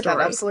agree with story.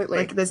 that, absolutely.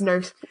 Like there's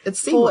no, it's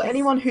seamless. For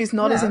anyone who's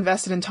not as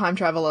invested in time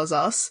travel as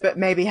us, but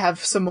maybe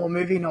have some more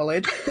movie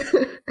knowledge,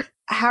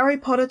 Harry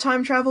Potter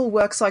time travel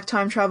works like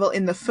time travel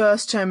in the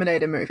first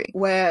Terminator movie,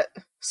 where,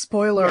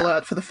 spoiler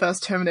alert for the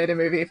first Terminator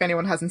movie, if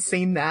anyone hasn't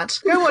seen that,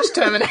 go watch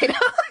Terminator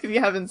if you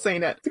haven't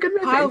seen it. It's a good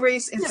movie. Kyle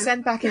Reese is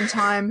sent back in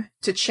time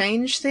to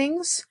change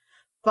things,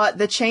 but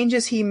the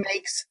changes he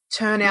makes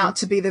turn out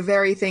to be the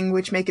very thing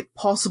which make it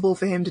possible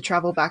for him to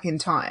travel back in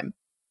time.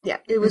 Yeah,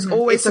 it was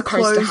always It's a supposed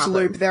to closed happen.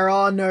 loop. There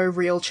are no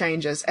real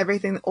changes.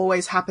 Everything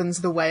always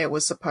happens the way it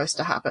was supposed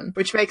to happen,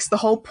 which makes the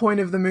whole point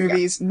of the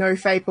movies, no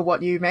fate but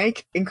what you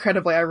make,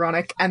 incredibly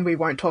ironic, and we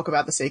won't talk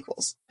about the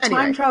sequels. Anyway.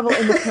 Time travel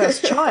in The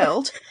Cursed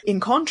Child, in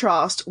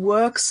contrast,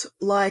 works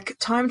like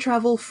time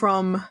travel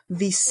from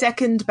the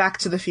second Back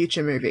to the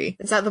Future movie.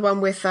 Is that the one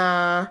with,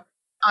 oh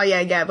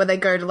yeah, where they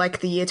go to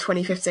like the year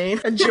 2015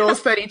 and Jaws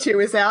 32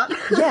 is out?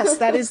 Yes,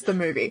 that is the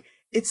movie.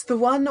 It's the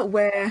one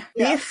where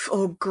Biff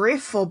or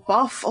Griff or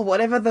Buff or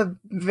whatever the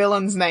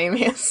villain's name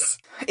is.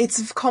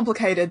 It's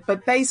complicated,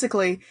 but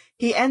basically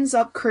he ends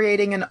up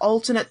creating an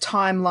alternate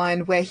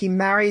timeline where he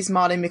marries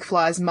Marty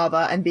McFly's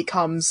mother and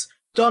becomes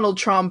Donald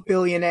Trump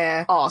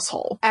billionaire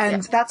asshole.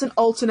 And that's an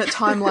alternate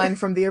timeline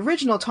from the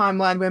original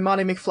timeline where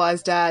Marty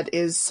McFly's dad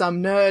is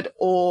some nerd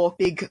or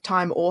big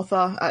time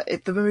author.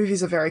 The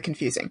movies are very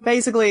confusing.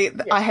 Basically,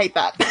 I hate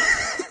that.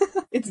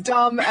 It's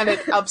dumb and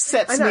it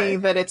upsets me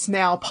that it's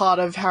now part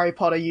of Harry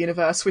Potter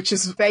universe, which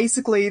is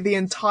basically the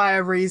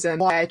entire reason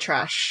why I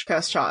trash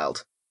Cursed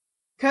Child.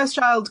 Cursed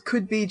Child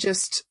could be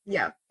just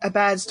a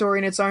bad story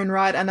in its own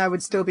right, and I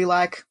would still be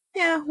like,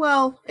 yeah,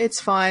 well,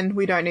 it's fine,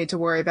 we don't need to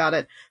worry about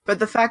it. But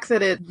the fact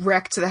that it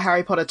wrecked the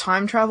Harry Potter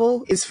time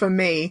travel is, for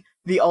me,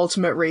 the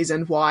ultimate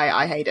reason why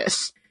I hate it.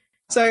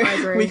 So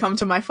we come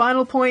to my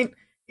final point.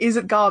 Is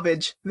it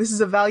garbage? This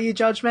is a value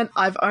judgment.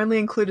 I've only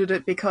included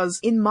it because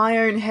in my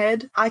own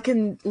head, I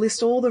can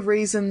list all the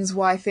reasons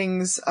why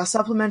things are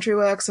supplementary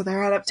works or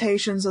they're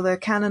adaptations or they're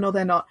canon or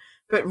they're not.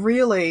 But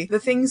really, the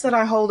things that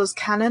I hold as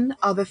canon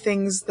are the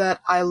things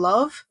that I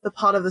love, the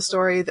part of the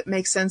story that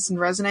makes sense and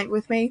resonate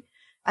with me.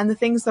 And the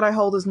things that I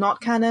hold as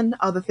not canon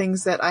are the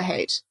things that I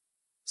hate.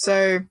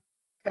 So,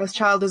 Cursed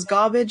Child is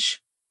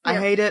garbage. I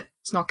hate it.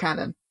 It's not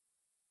canon.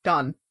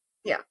 Done.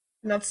 Yeah.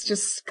 And that's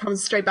just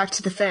comes straight back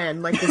to the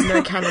fan. Like, there's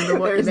no canon but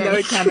what you make.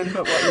 There's no canon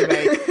but what you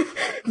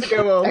make.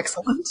 Go on.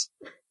 Excellent.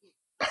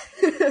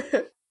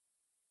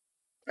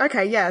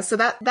 Okay, yeah, so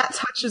that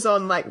touches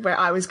on, like, where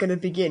I was going to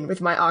begin with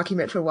my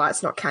argument for why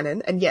it's not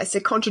canon. And yes,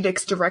 it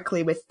contradicts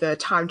directly with the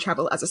time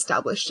travel as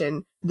established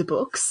in the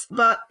books.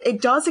 But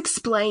it does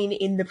explain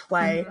in the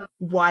play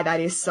why that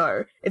is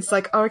so. It's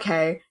like,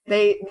 okay,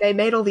 they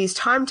made all these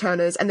time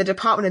turners, and the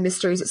Department of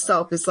Mysteries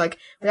itself is like,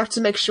 we have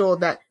to make sure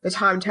that the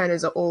time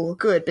turners are all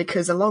good,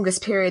 because the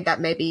longest period that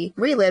may be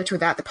relived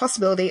without the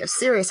possibility of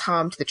serious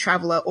harm to the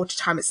traveller or to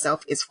time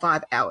itself is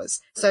 5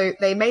 hours. So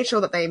they made sure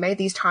that they made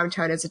these time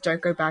turners that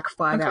don't go back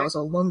 5 hours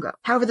or longer.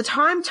 However, the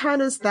time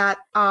turners that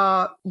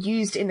are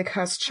used in The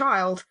Cursed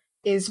Child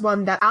is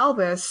one that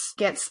Albus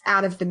gets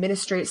out of the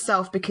Ministry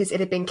itself because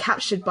it had been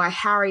captured by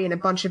Harry and a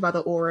bunch of other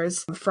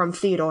auras from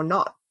Theodore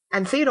Nott.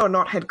 And Theodore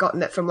Nott had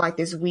gotten it from, like,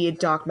 this weird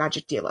dark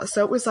magic dealer.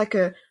 So it was like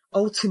a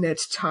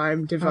alternate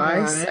time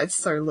device. Right. It's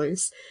so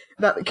loose.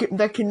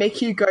 That can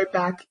make you go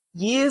back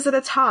years at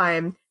a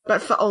time, but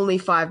for only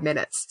 5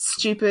 minutes.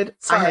 Stupid.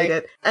 Sorry. I hate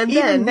it. And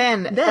Even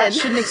then, that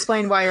shouldn't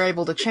explain why you're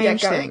able to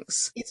change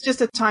things. It's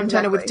just a time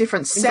turner with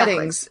different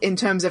settings in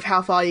terms of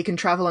how far you can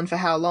travel and for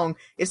how long.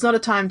 It's not a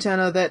time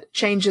turner that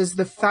changes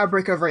the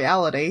fabric of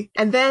reality.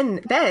 And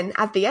then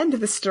at the end of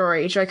the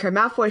story, Draco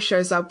Malfoy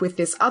shows up with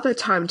this other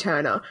time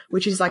turner,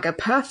 which is like a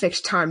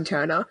perfect time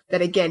turner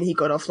that, again, he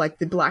got off like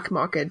the black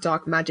market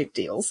dark magic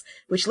deals,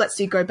 which lets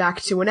you go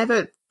back to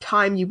whenever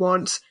time you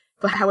want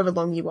for however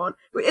long you want.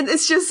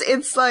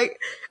 It's like,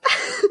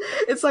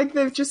 it's like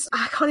they've just,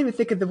 I can't even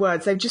think of the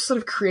words. They've just sort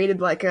of created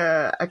like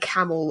a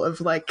camel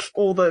of like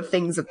all the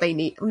things that they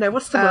need. No,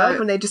 what's the word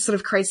when they just sort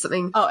of create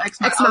something? Oh, I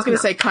was going to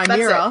say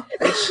chimera,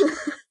 which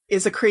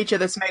is a creature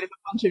that's made of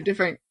a bunch of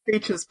different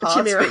creatures parts,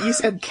 Chimera. but you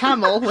said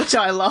camel, which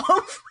I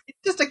love. It's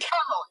just a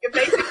camel. Your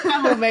basic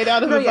camel made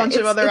out of a bunch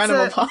of other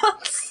animal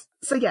parts.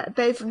 So yeah,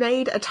 they've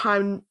made a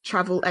time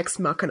travel ex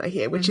machina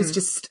here, which is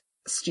just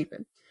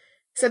stupid.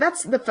 So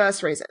that's the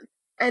first reason.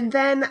 And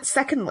then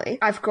secondly,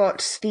 I've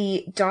got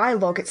the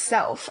dialogue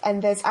itself,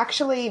 and there's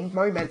actually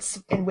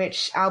moments in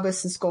which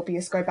Albus and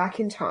Scorpius go back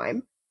in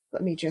time.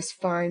 Let me just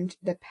find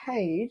the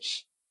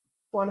page.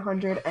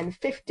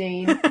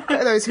 115,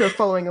 for those who are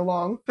following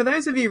along. For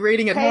those of you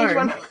reading at Page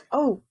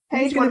home,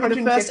 page he's going to be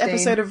the first 115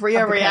 episode of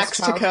Rio of The Reacts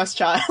Cursed to Cursed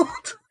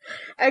Child.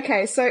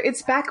 Okay, so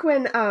it's back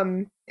when,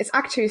 it's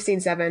Act 2,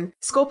 Scene 7.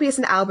 Scorpius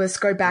and Albus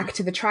go back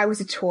to the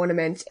Triwizard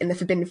Tournament in the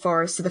Forbidden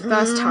Forest to the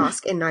first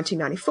task in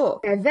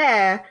 1994. They're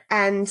there,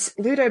 and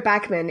Ludo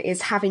Bagman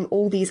is having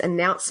all these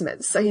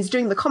announcements. So he's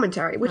doing the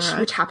commentary,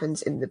 which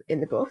happens in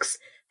the books.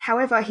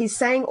 However, he's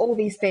saying all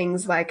these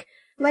things like,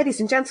 ladies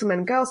and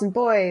gentlemen, girls and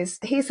boys,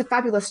 here's the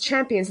fabulous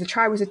champions of the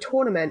Triwizard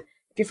Tournament.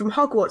 If you're from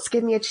Hogwarts,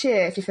 give me a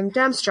cheer. If you're from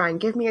Durmstrang,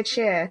 give me a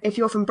cheer. If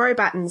you're from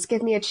Beauxbatons,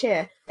 give me a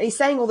cheer. And he's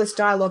saying all this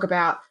dialogue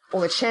about all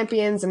the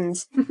champions and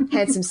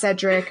handsome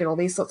Cedric and all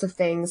these sorts of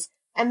things.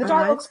 And the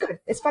dialogue's good.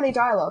 It's funny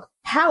dialogue.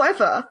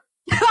 However,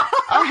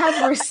 I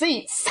have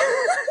receipts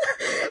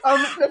of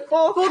the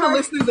four For the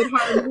listeners at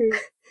home who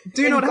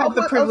do not have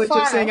the privilege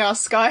of seeing our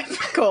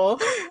Skype call,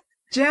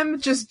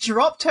 Jem just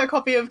dropped her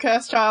copy of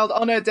Cursed Child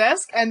on her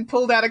desk and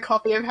pulled out a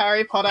copy of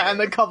Harry Potter and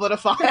the Goblet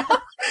of Fire.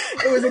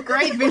 It was a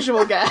great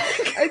visual gag.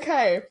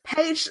 Okay,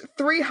 page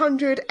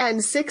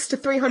 306 to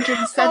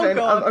 307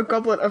 of A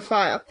Goblet of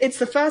Fire. It's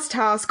the first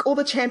task, all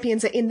the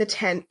champions are in the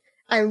tent,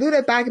 and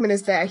Ludo Bagman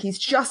is there. He's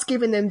just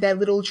given them their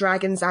little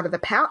dragons out of the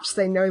pouch,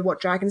 so they know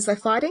what dragons they're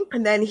fighting.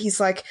 And then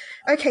he's like,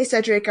 okay,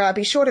 Cedric,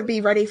 be sure to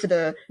be ready for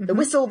the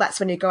whistle. That's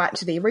when you go out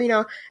into the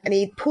arena. And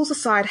he pulls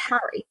aside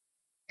Harry.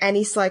 And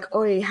he's like,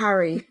 oi,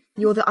 Harry,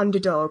 you're the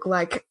underdog,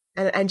 like,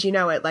 and you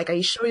know it, like, are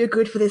you sure you're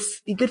good for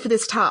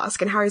this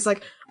task? And Harry's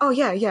like, oh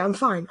yeah, I'm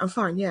fine,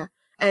 yeah.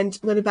 And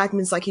Ludo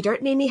Bagman's like, you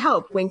don't need any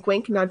help, wink,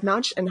 wink, nudge,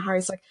 nudge. And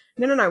Harry's like,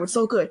 no, it's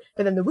all good.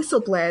 But then the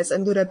whistle blares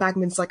and Ludo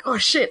Bagman's like, oh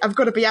shit, I've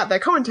got to be out there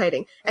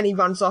commentating. And he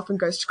runs off and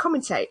goes to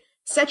commentate.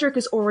 Cedric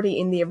is already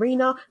in the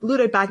arena.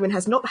 Ludo Bagman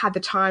has not had the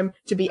time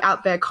to be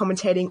out there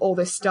commentating all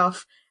this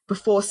stuff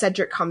before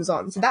Cedric comes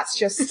on. So that's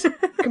just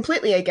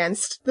completely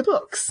against the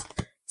books.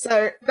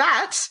 So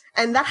that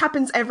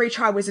happens every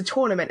Triwizard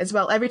Tournament as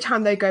well. Every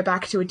time they go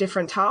back to a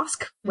different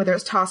task, whether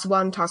it's task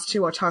 1, task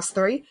 2, or task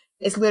 3,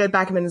 it's Ludo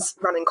Bagman's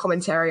running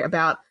commentary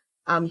about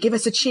give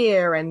us a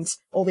cheer and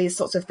all these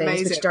sorts of things.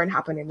 Amazing. Which don't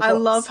happen in the books. I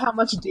love how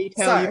much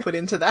detail you put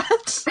into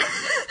that.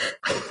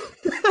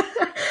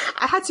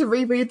 I had to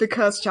reread The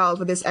Cursed Child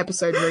for this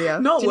episode,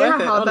 Ria. Not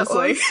worth it,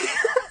 honestly.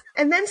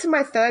 And then to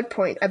my third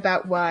point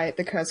about why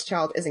The Cursed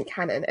Child isn't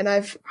canon, and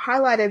I've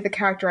highlighted the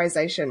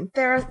characterization.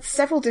 There are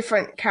several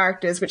different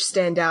characters which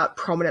stand out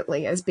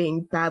prominently as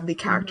being badly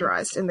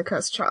characterized in The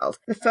Cursed Child.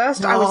 The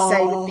first, I would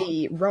say, would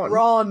be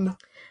Ron.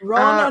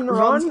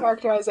 Ron's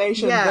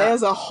characterization. Yeah.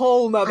 There's a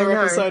whole nother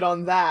episode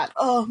on that.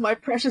 Oh, my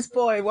precious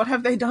boy, what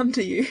have they done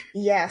to you?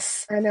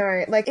 Yes, I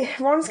know. Like,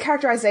 Ron's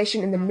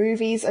characterization in the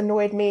movies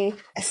annoyed me,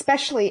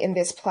 especially in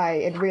this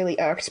play. It really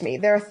irked me.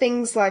 There are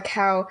things like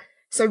how...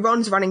 So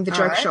Ron's running the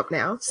joke shop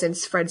now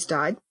since Fred's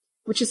died,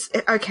 which is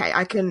okay.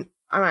 I can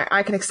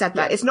accept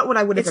that. It's not what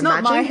I would have imagined.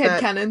 It's not my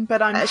headcanon,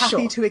 but I'm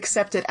happy to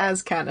accept it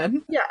as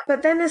canon. Yeah,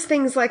 but then there's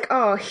things like,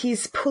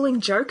 he's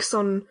pulling jokes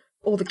on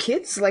all the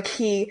kids. Like,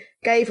 he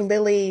gave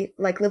Lily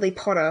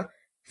Potter,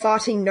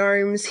 farting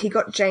gnomes. He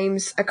got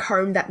James a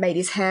comb that made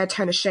his hair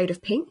turn a shade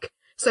of pink.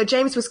 So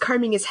James was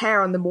combing his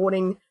hair on the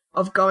morning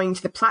of going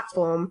to the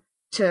platform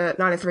to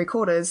 9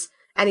 3/4.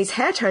 And his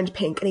hair turned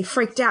pink, and he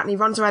freaked out, and he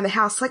runs around the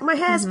house like, my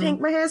hair's pink,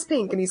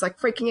 and he's like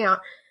freaking out.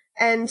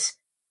 And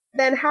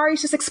then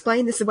Harry's just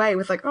explained this away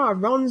with like, oh,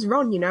 Ron's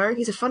Ron, you know,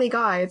 he's a funny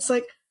guy. It's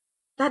like,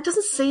 that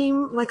doesn't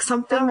seem like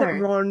something that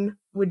Ron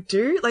would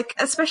do, like,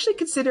 especially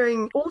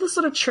considering all the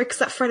sort of tricks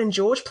that Fred and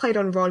George played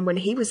on Ron when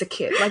he was a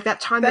kid. Like that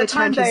time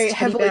they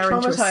heavily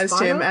traumatized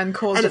him and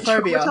caused a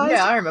phobia.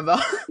 Yeah, I remember.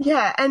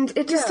 Yeah, and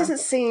it just doesn't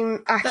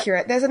seem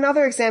accurate. There's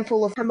another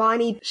example of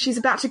Hermione. She's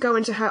about to go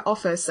into her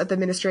office at the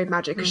Ministry of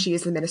Magic, because she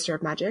is the Minister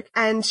of Magic,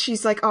 and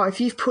she's like, oh,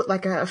 if you've put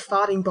like a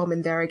farting bomb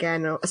in there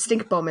again, or a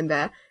stink bomb in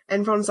there,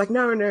 and Ron's like,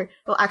 no.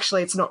 Well,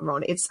 actually, it's not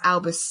Ron. It's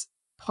Albus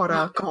Potter.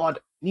 Oh, God.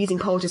 Using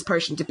Polter's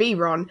potion to be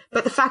Ron,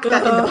 but the fact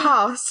that in the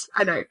past,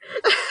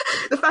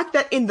 the fact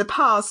that in the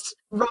past,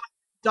 Ron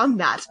done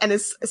that, and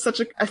it's such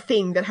a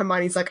thing that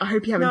Hermione's like, I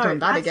hope you haven't done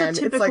that again. That's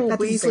a typical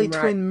Weasley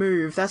twin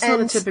move. That's not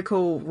a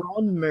typical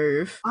Ron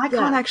move. I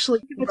can't actually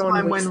think of a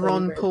time when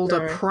Ron pulled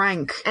a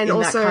prank in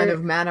that kind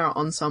of manner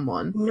on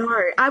someone. No,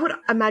 I would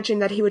imagine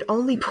that he would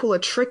only pull a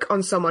trick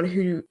on someone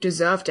who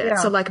deserved it. Yeah.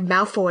 So like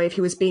Malfoy, if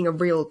he was being a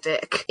real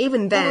dick.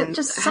 Even then,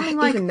 just something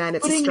like even then,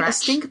 it's putting a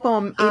stink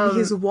bomb in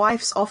his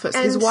wife's office.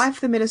 His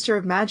wife, the Minister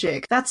of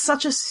Magic. That's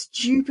such a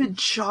stupid,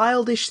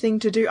 childish thing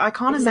to do. I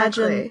can't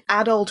imagine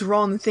adult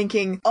Ron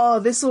thinking, oh,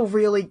 this will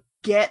really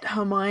get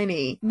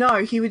Hermione. No,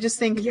 he would just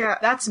think,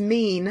 that's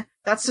mean.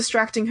 That's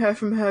distracting her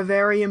from her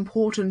very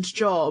important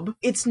job.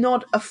 It's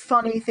not a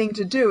funny thing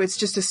to do. It's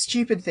just a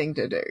stupid thing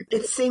to do.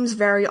 It seems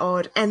very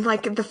odd. And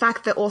like the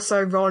fact that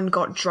also Ron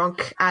got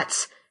drunk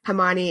at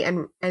Hermione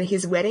and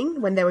his wedding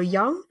when they were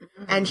young,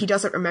 and he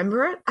doesn't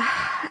remember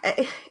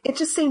it. It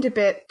just seemed a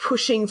bit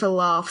pushing for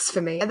laughs for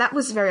me. And that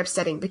was very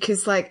upsetting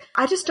because like,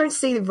 I just don't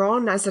see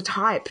Ron as the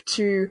type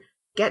to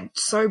get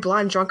so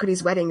blind drunk at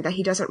his wedding that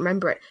he doesn't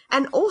remember it.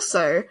 And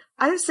also,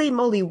 I don't see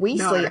Molly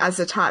Weasley as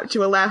the type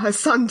to allow her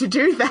son to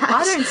do that.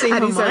 I don't see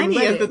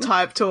Hermione as the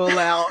type to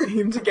allow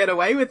him to get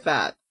away with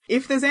that.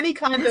 If there's any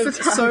kind It's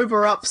of a time.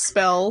 sober up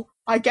spell,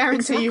 I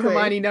guarantee you Exactly.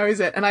 Hermione knows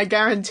it, and I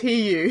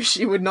guarantee you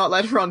she would not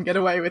let Ron get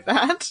away with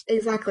that.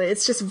 Exactly.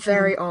 It's just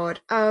very odd.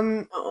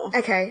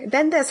 Okay,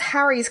 then there's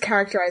Harry's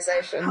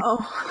characterization.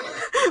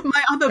 Oh,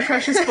 my other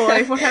precious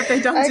boy, what have they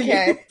done to you?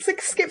 Okay, so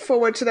skip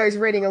forward to those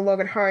reading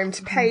along at home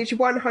to page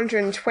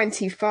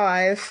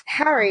 125.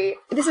 Harry,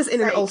 this is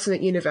in an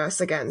alternate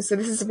universe again, so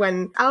this is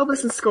when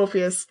Albus and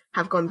Scorpius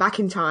have gone back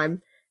in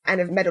time and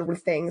have meddled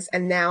with things,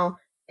 and now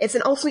it's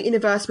an alternate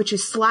universe which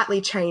is slightly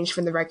changed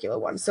from the regular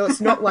one, so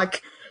it's not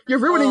like you're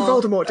ruining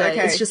Voldemort Day,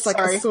 okay, it's just like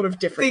sorry. a sort of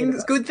different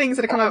universe. Good things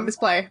that are coming out of this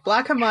play.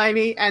 Black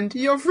Hermione and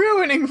you're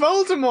ruining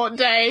Voldemort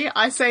Day.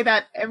 I say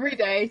that every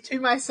day to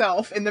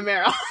myself in the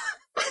mirror.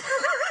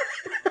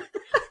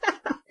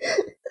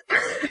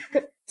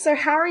 So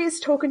Harry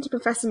is talking to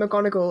Professor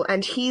McGonagall,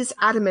 and he's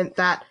adamant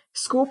that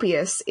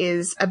Scorpius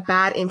is a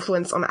bad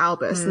influence on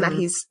Albus and that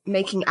he's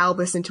making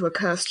Albus into a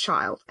cursed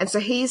child. And so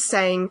he's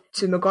saying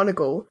to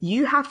McGonagall,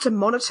 you have to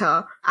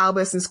monitor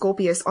Albus and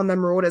Scorpius on the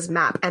Marauders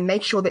map and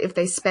make sure that if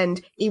they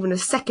spend even a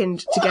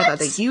second together,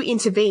 that you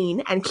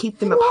intervene and keep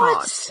them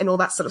apart and all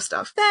that sort of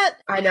stuff. That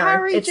I know,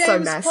 Harry it's so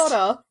James messed.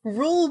 Potter,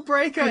 rule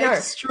breaker I know.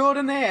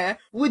 extraordinaire,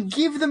 would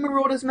give the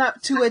Marauders map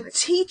to a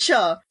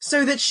teacher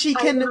so that she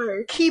I can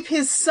know. keep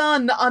his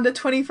son under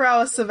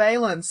 24-hour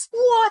surveillance.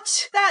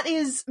 What? That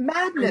is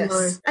madness.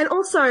 And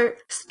also,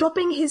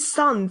 stopping his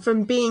son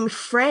from being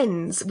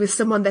friends with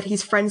someone that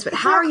he's friends with.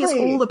 Harry is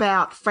Exactly. all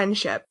about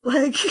friendship.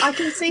 Like, I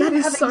can see that him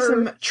is having so-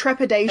 some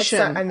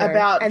trepidation I know.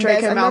 about And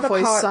Draco there's another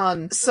Malfoy's part-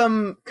 son,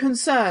 some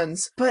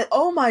concerns, but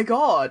oh my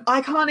god,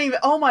 I can't even,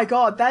 oh my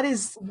god, that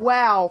is,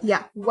 wow.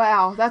 Yeah.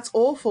 Wow, that's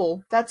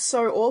awful. That's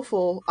so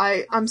awful.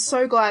 I'm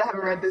so glad I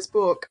haven't read this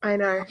book. I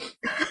know.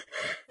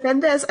 Then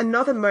there's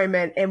another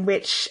moment in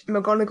which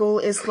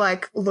McGonagall is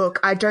like, look,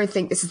 I don't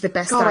think this is the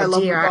best God, I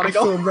love idea. I McGonagall.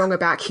 feel wrong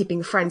about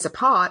keeping friends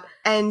apart.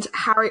 And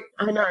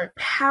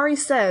Harry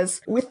says,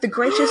 with the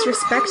greatest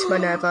respect,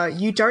 Minerva,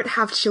 you don't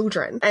have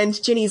children.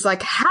 And Ginny's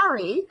like,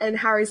 Harry? And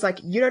Harry's like,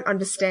 you don't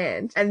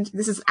understand. And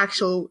this is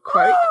actual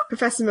quote,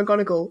 Professor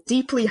McGonagall,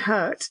 deeply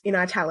hurt, in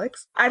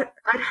italics. I'd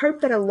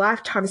hope that a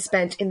lifetime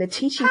spent in the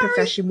teaching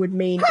profession would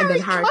mean, and then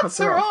Harry cuts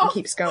her off and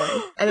keeps going.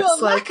 And Your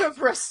it's like, lack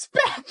of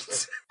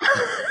respect.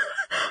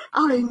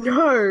 I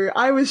know.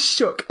 I was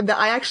shook that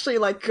I actually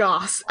I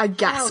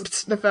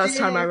gasped the first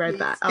time I read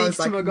that. I was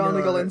like, to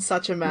McGonagall no, in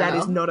such a manner. that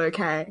is not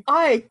okay.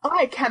 I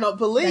cannot That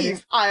believe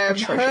is I am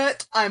atrocious.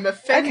 hurt. I'm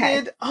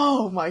offended. Okay.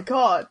 Oh my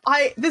god.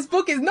 This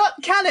book is not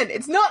canon.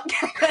 It's not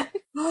canon.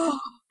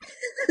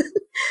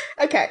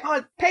 Okay,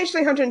 God. page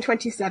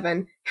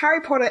 327.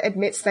 Harry Potter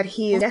admits that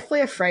he is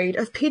deathly afraid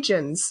of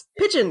pigeons.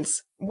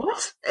 Pigeons!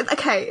 What?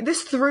 Okay,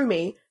 this threw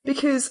me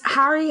because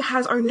Harry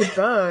has owned a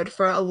bird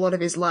for a lot of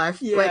his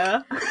life.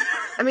 Yeah.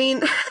 I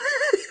mean,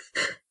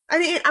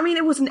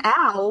 it was an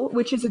owl,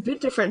 which is a bit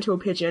different to a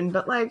pigeon,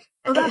 but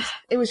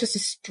it was just a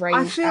strange.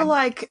 I feel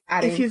like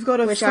adding, if you've got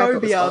a which I thought was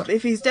phobia, odd.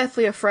 if he's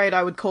deathly afraid,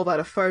 I would call that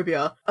a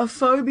phobia. A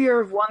phobia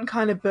of one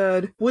kind of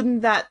bird,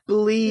 wouldn't that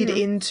bleed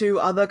into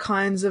other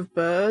kinds of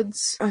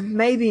birds?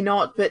 Maybe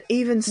not, but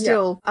even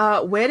still,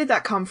 where did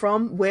that come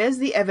from? Where's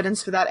the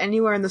evidence for that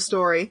anywhere in the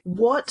story?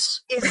 What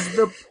is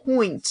the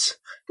point?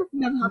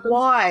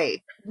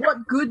 Why?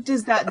 What good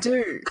does that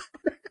do?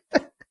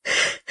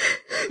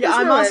 Yeah, There's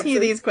I'm no asking you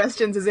answers. these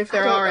questions as if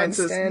there I don't are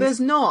answers. understand. There's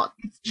not.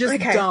 It's just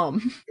Okay.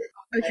 dumb.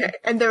 Okay,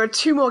 and there are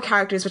two more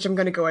characters which I'm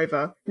going to go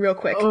over real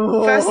quick.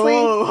 Oh.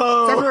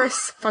 Firstly,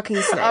 Severus fucking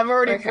Snape. I'm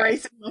already Okay.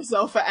 bracing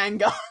myself for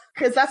anger.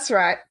 Because that's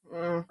right.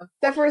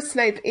 Severus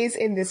Snape is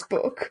in this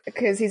book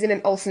because he's in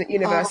an alternate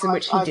universe in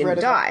which he I've didn't read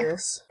about die.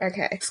 this.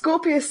 Okay.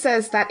 Scorpius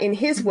says that in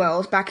his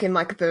world, back in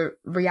the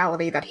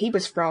reality that he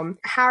was from,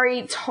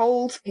 Harry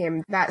told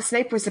him that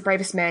Snape was the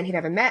bravest man he'd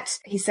ever met.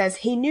 He says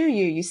he knew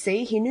you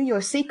see, he knew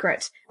your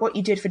secret, what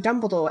you did for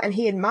Dumbledore, and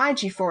he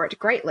admired you for it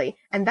greatly,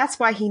 and that's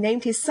why he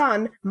named his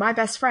son, my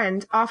best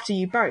friend, after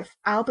you both,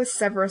 Albus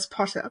Severus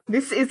Potter.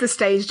 This is the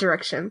stage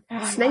direction.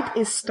 Snape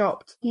is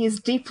stopped. He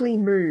is deeply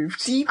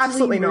moved.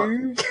 Absolutely not.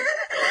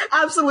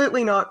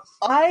 Absolutely not.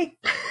 I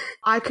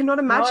cannot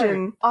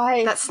imagine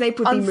that Snape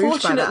would be moved by that.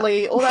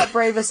 Unfortunately, all that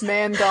bravest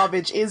man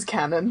garbage is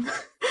canon.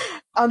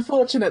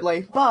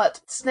 Unfortunately.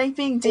 But Snape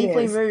being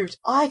deeply is. moved,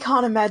 I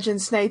can't imagine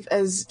Snape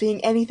as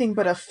being anything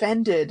but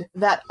offended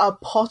that a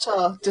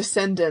Potter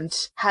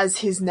descendant has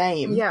his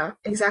name. Yeah,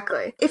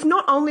 exactly. If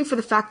not only for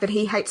the fact that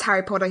he hates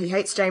Harry Potter, he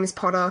hates James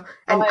Potter,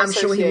 and By I'm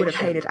sure he would have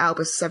association. hated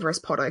Albus Severus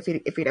Potter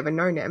if he'd ever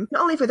known him.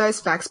 Not only for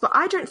those facts, but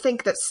I don't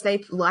think that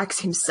Snape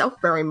likes himself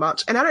very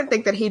much, and I don't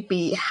think that he'd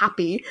be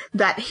happy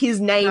that his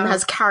name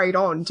has carried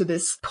on to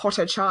this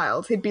Potter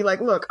child. He'd be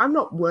like, look, I'm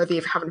not worthy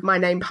of having my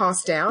name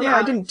passed down. Yeah.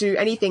 I didn't do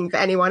anything for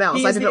anyone else.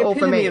 He I is did the it all for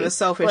epitome me. of a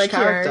selfish Like, you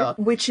know, character,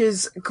 which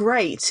is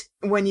great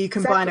when you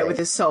combine it Exactly. with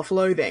his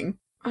self-loathing.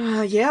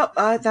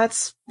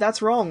 That's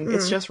That's wrong.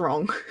 It's just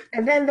wrong.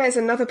 And then there's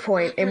another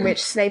point in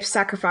which Snape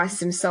sacrifices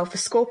himself for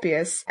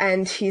Scorpius,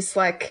 and he's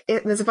like,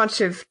 there's a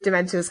bunch of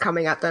Dementors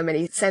coming at them, and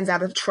he sends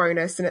out a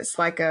Patronus, and it's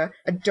like a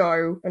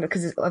doe,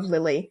 because of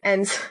Lily.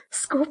 And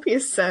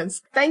Scorpius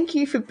says, "Thank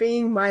you for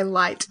being my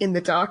light in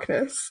the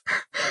darkness."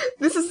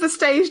 This is the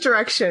stage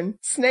direction.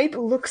 Snape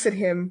looks at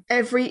him,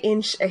 every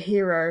inch a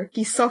hero.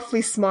 He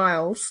softly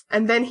smiles,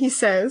 and then he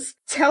says,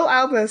 tell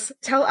Albus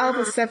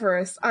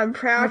Severus, I'm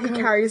proud he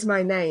carries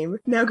my name.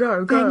 Now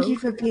go. Thank you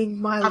for being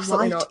my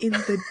Absolutely light not. in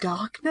the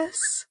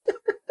darkness.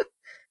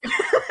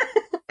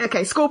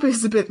 Okay, Scorpius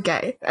is a bit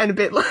gay, and a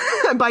bit,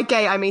 by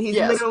gay I mean he's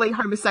literally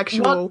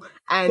homosexual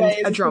and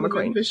a drama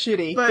queen. For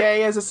shitty. But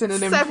gay as a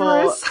synonym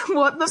Severus, for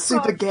what the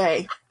super fuck?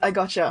 gay. I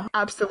gotcha.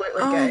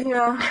 Absolutely gay.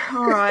 Yeah.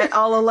 Alright,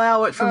 I'll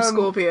allow it from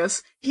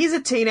Scorpius. He's a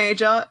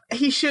teenager.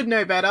 He should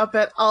know better,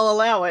 but I'll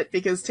allow it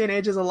because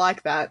teenagers are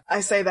like that.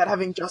 I say that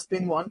having just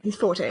been one. He's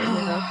 14,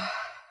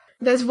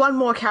 There's one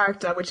more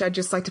character which I'd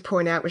just like to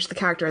point out, which the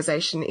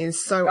characterization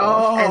is so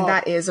off, and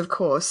that is, of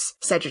course,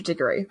 Cedric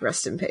Diggory,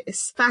 rest in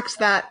peace. Fact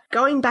that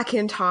going back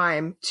in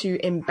time to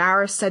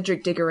embarrass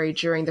Cedric Diggory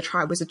during the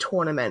Triwizard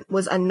Tournament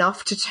was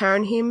enough to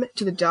turn him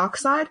to the dark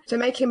side, to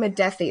make him a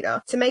Death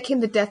Eater, to make him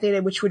the Death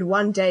Eater which would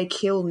one day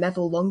kill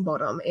Neville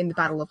Longbottom in the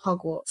Battle of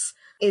Hogwarts,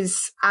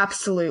 is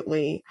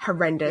absolutely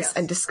horrendous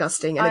and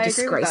disgusting and a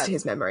disgrace to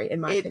his memory,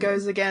 in my opinion. It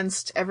goes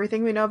against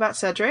everything we know about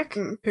Cedric,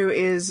 who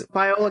is,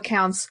 by all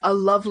accounts, a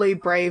lovely,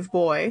 brave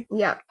boy.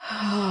 Yeah.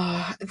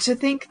 To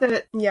think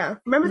that... Yeah.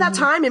 Remember that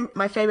time in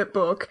my favourite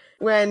book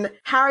when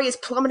Harry is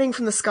plummeting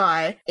from the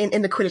sky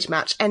in the Quidditch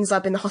match, ends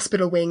up in the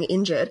hospital wing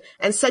injured,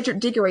 and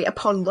Cedric Diggory,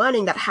 upon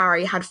learning that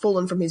Harry had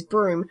fallen from his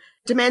broom,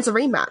 demands a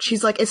rematch.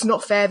 He's like, it's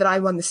not fair that I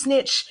won the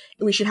snitch.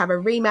 We should have a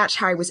rematch.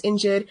 Harry was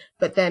injured.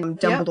 But then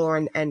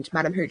Dumbledore and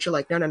Madame Hooch are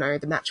like, no,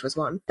 the match was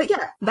won. But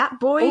yeah, that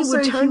boy also,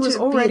 would turn he was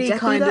to already be a Death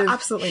kind Eater? of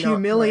Absolutely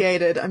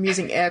humiliated, I'm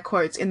using air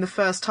quotes, in the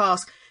first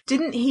task.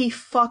 Didn't he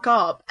fuck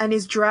up and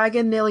his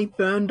dragon nearly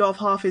burned off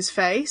half his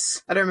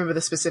face? I don't remember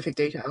the specific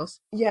details.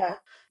 Yeah.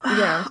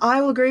 Yeah.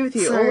 I will agree with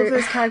you. So- All of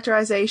those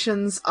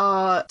characterizations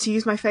are, to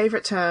use my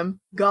favourite term,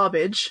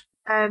 garbage.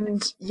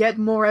 And yet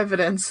more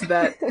evidence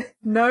that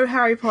no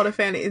Harry Potter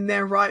fan in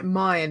their right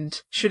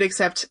mind should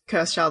accept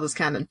Cursed Child as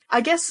canon.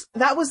 I guess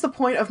that was the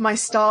point of my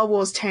Star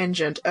Wars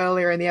tangent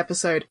earlier in the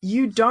episode.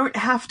 You don't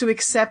have to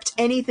accept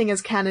anything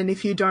as canon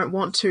if you don't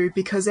want to,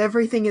 because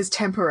everything is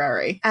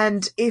temporary.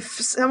 And if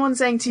someone's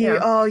saying to you,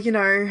 oh, you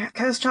know,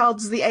 Cursed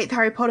Child's the 8th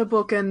Harry Potter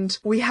book and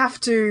we have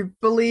to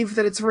believe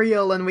that it's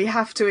real and we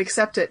have to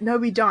accept it. No,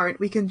 we don't.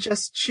 We can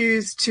just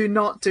choose to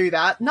not do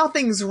that.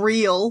 Nothing's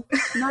real.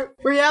 No.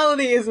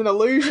 Reality is an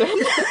illusion.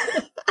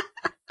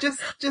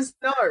 Just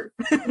no.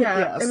 Yeah,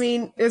 Yes. I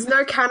mean, there's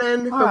no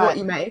canon for Alright. what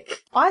you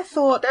make. I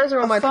thought Those are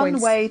all a my fun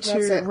points. way That's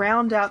to it.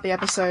 round out the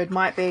episode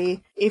might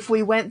be if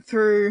we went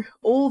through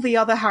all the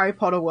other Harry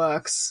Potter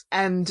works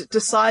and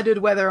decided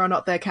whether or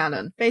not they're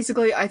canon.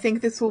 Basically, I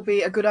think this will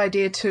be a good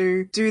idea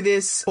to do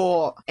this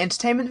for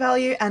entertainment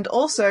value and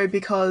also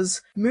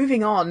because,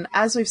 moving on,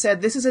 as we've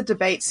said, this is a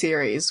debate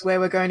series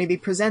where we're going to be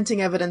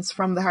presenting evidence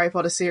from the Harry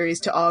Potter series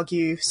to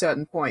argue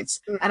certain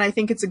points. And I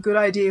think it's a good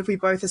idea if we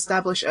both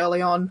establish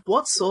early on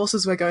what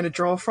sources we're going to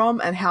draw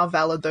from and how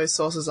valid those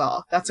sources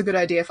are. That's a good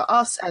idea for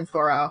us and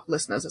for our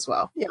listeners as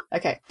well. Yeah.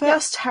 Okay.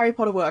 First Harry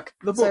Potter work.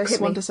 The So books hit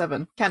me. 1 to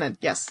 7. Canon.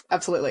 Yes,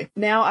 absolutely.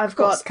 Now I've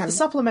course, got canon. the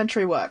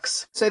supplementary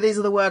works. So these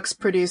are the works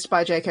produced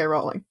by J.K.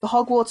 Rowling. The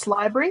Hogwarts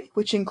Library,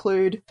 which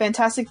include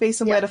Fantastic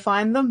Beasts and Where to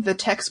Find Them, the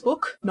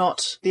textbook,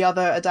 not the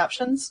other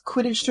adaptions,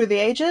 Quidditch Through the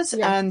Ages,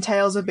 and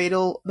Tales of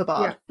Beedle the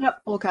Bard.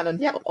 Yep. All canon.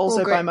 Yep. Also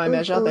all by great. my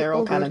measure, they're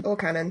all canon. Good, all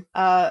canon.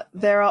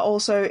 There are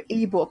also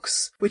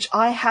ebooks, which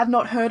I had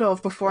not heard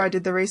of before I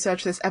did the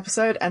research for this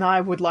episode, and I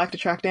would like to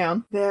track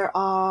down. There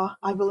are,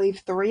 I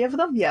believe, 3 of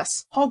them.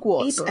 Yes.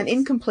 Hogwarts, Ebooks. an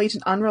incomplete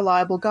and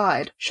unreliable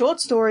guide. Short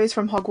stories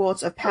from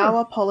Hogwarts of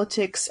power,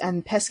 politics,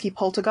 and pesky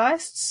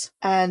poltergeists.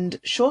 And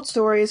short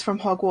stories from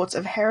Hogwarts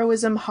of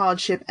heroism,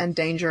 hardship, and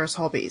dangerous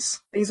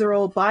hobbies. These are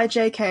all by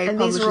J.K. And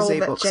these published are as all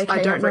that ebooks. J.K.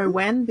 I don't have know written?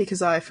 when,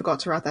 because I forgot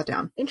to write that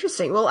down.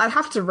 Interesting. Well, I'd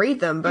have to read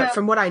them, but Yeah.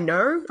 from what I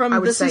know, From I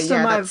would the say,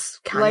 system yeah, I've that's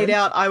canon. laid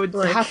out, I would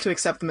Like- have to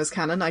accept them as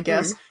canon, I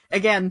guess.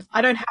 Again,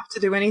 I don't have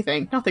to do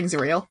anything. Nothing's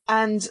real.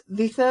 And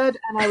the third,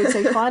 and I would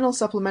say final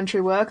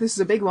supplementary work, this is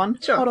a big one,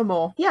 Sure.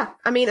 Pottermore. Yeah,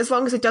 I mean, as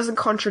long as it doesn't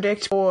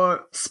contradict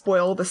or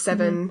spoil the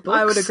 7 books.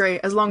 I would agree,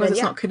 as long as then it's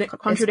yeah, not it's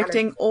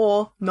contradicting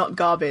or not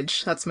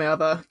garbage. That's my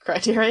other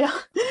criteria.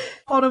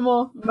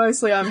 Pottermore,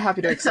 mostly I'm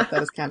happy to accept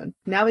that as canon.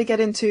 Now we get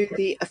into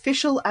the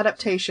official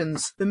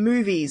adaptations, the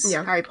movies,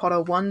 Yeah. Harry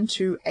Potter 1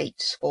 to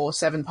 8, or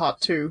 7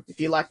 Part 2, if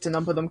you like to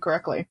number them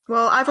correctly.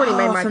 Well, I've already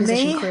made my For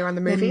position me, clear on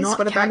the they're movies. not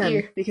What about canon,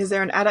 you? Because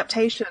they're an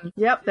adaptation.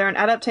 Yep, they're an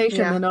adaptation.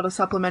 Yeah. They're not a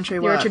supplementary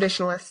You're work. a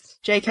traditionalist.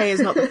 JK is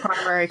not the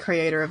primary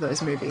creator of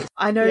those movies.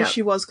 I know Yeah.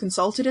 she was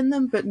consulted in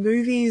them, but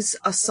movies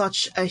are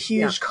such a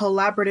huge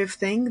collaborative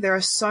thing. There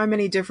are so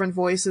many different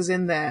voices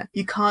in there.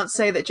 You can't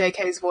say that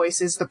JK's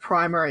voice is the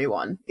primary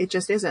one. It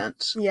just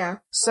isn't. Yeah.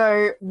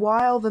 So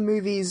while the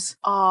movies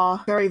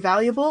are very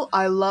valuable,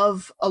 I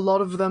love a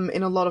lot of them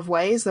in a lot of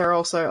ways. There are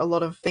also a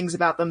lot of things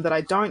about them that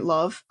I don't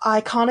love.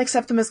 I can't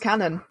accept them as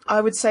canon.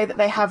 I would say that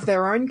they have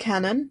their own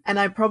canon, and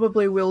I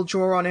probably will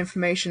draw on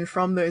information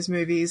from those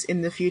movies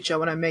in the future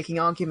when I'm making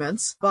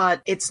arguments,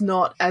 but it's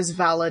not as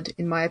valid,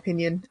 in my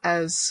opinion,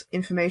 as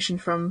information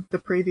from the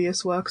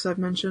previous works I've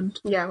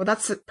mentioned. Yeah, well,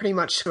 that's pretty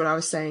much what I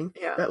was saying.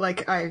 Yeah. But,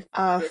 like,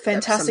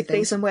 Fantastic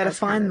Beasts and Where to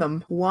Find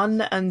Them.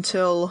 1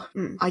 until,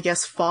 I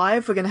guess,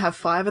 5. We're going to have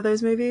 5 of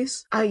those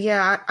movies.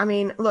 Yeah, I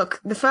mean, look,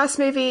 the first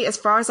movie, as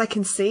far as I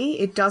can see,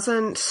 it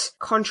doesn't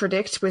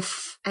contradict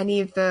with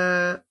any of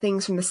the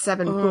things from the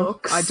 7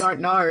 books. I don't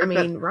know. I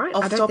mean, right?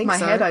 Off the top of my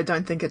head, I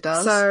don't think it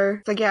does. So,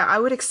 yeah, I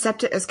would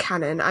accept it as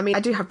canon. I mean, I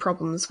do have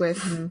problems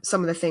with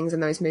some of the things in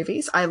those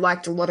movies. I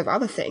liked a lot of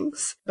other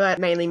things, but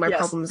mainly my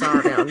problems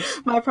are around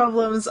my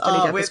problems Johnny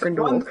are Depp with as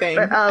one thing,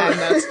 and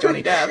that's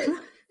Johnny Depp.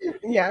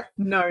 Yeah.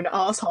 Known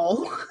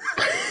asshole.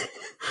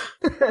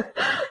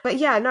 But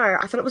yeah, no,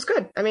 I thought it was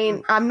good. I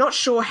mean, I'm not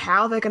sure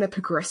how they're going to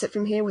progress it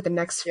from here with the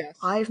next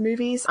 5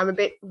 movies. I'm a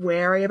bit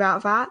wary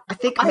about that. I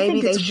think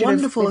maybe they should have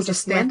wonderful as a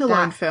just left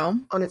standalone that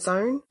film on its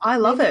own. I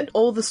love it.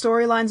 All the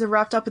storylines are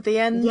wrapped up at the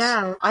end.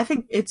 Yeah. I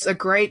think it's a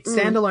great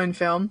standalone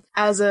film.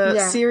 As a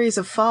series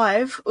of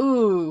 5,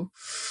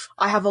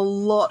 I have a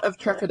lot of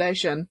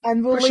trepidation.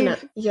 And we'll Pushing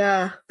leave... it.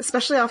 Yeah.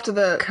 Especially after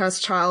the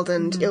Cursed Child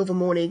and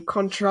Ilvermorny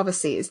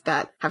controversies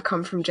that have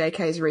come from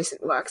JK's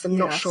recent works. I'm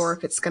not sure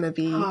if it's going to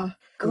be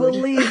We'll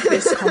leave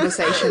this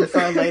conversation for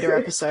a later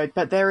episode,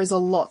 but there is a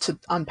lot to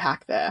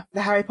unpack there.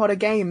 The Harry Potter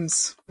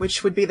games,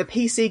 which would be the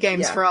PC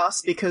games for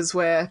us because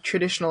we're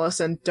traditionalists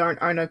and don't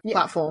own a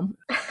platform.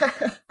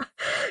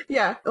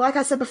 Yeah, like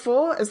I said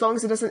before, as long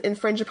as it doesn't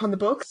infringe upon the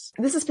books.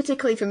 This is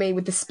particularly for me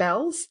with the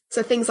spells.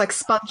 So things like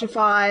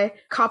Spongify,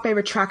 Carpe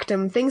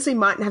Retractum, things we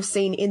might have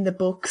seen in the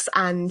books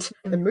and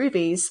the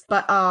movies,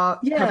 but are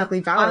perfectly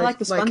valid. I like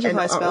the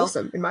Spongify spell.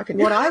 Awesome, in my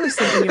opinion. What I was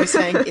thinking you were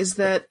saying is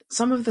that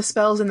some of the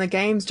spells in the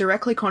games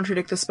directly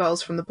contradict the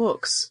spells from the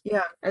books.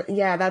 Yeah.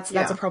 That's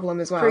a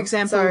problem as well. For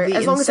example, so, the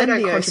as long as they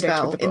don't Incendio contradict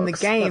spell with the in the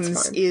books,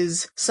 games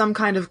is some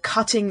kind of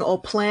cutting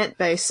or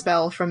plant-based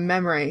spell from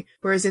memory,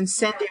 whereas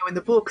Incendio in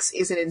the books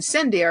is an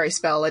incendiary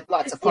spell. It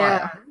lights a fire.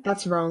 Yeah,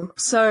 that's wrong.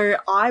 So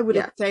I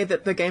would say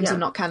that the games are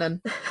not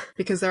canon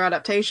because they're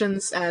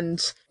adaptations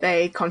and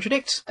they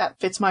contradict. That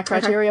fits my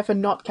criteria for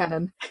not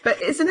canon.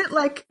 But isn't it,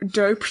 like,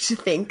 dope to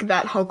think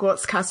that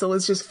Hogwarts Castle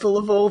is just full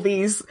of all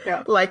these,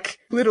 like,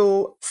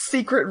 little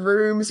secret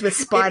rooms with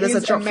spiders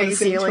that drop from the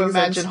ceilings and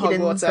imagine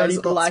Hogwarts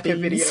as like a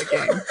video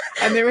game.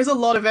 And there is a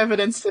lot of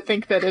evidence to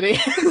think that it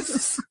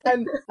is.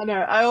 And I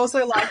know, I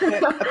also like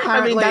that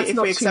apparently if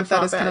we accept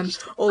that as canon,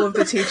 all of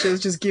the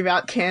teachers just give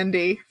out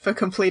candy for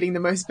completing the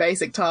most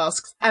basic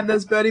tasks. And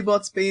there's Bertie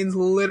Bott's beans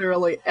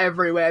literally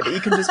everywhere that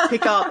you can just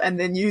pick up and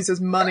then use as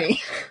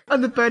money.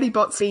 And the Bertie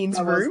Bott's beans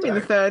room in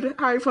the 3rd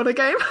Harry Potter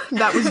game.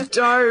 That was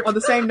dope. On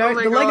the same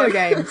note, the Lego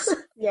games.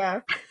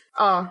 Yeah.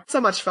 Oh, so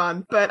much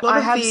fun. But I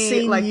have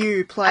seen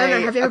you play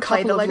have you ever a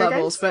played couple the of Lego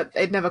levels, games?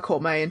 but it never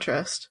caught my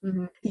interest.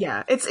 Mm-hmm.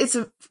 Yeah, it's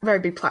a very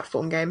big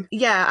platform game.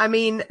 Yeah, I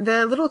mean,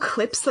 the little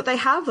clips that they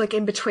have, like,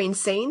 in between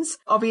scenes,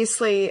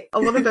 obviously,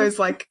 a lot of those,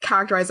 like,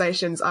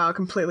 characterizations are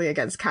completely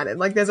against canon.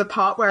 Like, there's a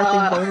part where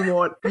I think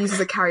Voldemort uses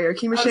a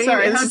karaoke machine. I'm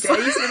sorry, and how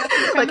dare you say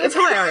that? like, it's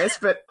hilarious,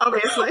 but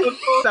obviously,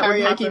 that would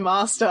happen. Karaoke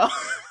master.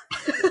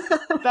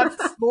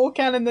 That's more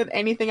canon than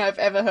anything I've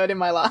ever heard in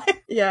my life.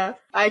 Yeah.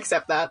 I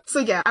accept that. So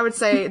yeah, I would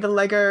say the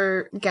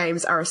Lego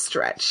games are a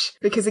stretch.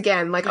 Because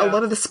again, like, a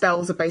lot of the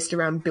spells are based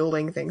around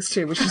building things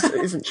too, which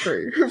isn't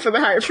true for the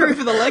Harry Potter. True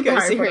for the Lego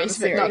Harry series,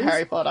 Potter but not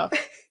Harry Potter.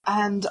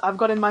 And I've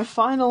got in my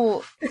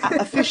final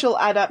official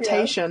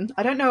adaptation,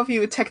 I don't know if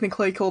you would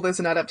technically call this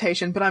an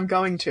adaptation, but I'm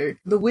going to.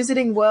 The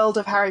Wizarding World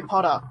of Harry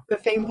Potter, the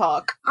theme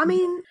park. I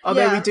mean,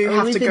 although we do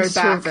have to go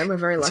back We're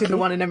very lucky. to the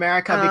one in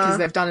America because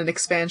they've done an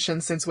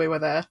expansion since we were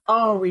there.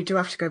 Oh, we do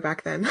have to go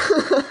back then.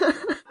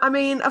 I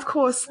mean, of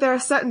course, there are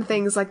certain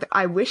things, like, that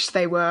I wish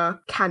they were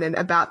canon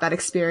about that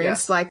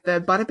experience, like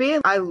the butterbeer.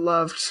 I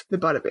loved the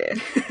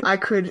butterbeer. I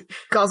could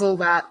guzzle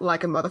that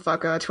like a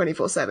motherfucker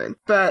 24/7.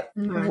 But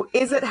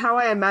is it how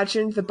I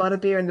imagined the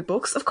butterbeer in the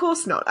books? Of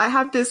course not. I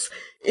have this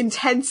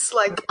intense,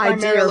 like,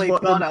 idea of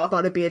what the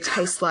butterbeer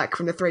tastes like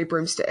from the Three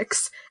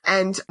Broomsticks,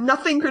 and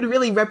nothing could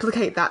really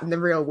replicate that in the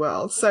real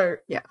world. So,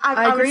 yeah,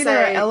 I agree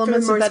there are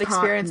elements of that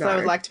experience that I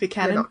would like to be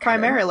canon.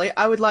 Primarily,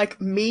 I would like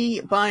me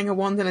buying a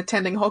wand and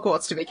attending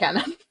Hogwarts to be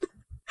canon.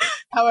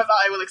 However,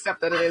 I will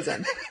accept that it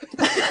isn't.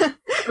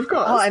 Of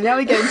course. Oh, and now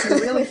we get into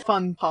the really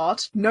fun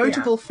part.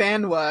 Notable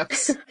fan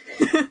works.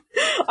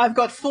 I've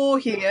got 4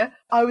 here.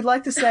 I would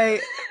like to say,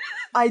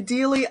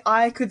 ideally,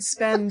 I could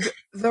spend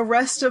the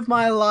rest of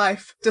my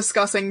life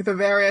discussing the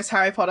various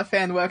Harry Potter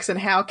fan works and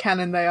how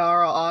canon they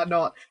are or are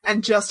not,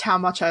 and just how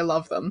much I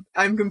love them.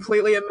 I'm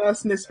completely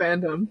immersed in this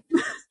fandom.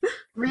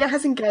 Ria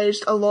has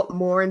engaged a lot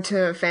more into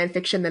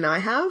fanfiction than I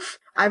have.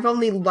 I've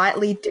only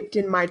lightly dipped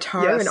in my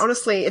toe, Yes. and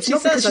honestly, it's She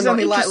not says because she's I'm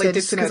only not lightly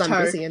interested, dipped in her because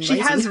I'm toe. busy and She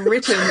lazy. has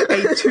written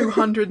a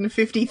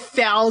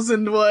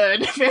 250,000 word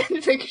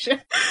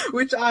fanfiction,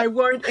 which I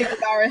won't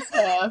embarrass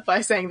her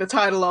by saying the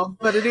title of,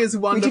 but it is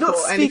wonderful.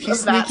 not And if speak you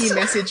of that. sneaky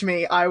message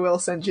me, I will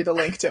send you the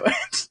link to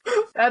it.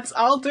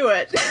 I'll do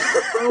it.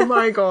 Oh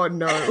my god,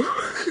 no.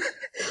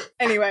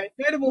 Anyway,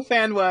 notable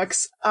fan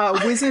works,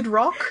 wizard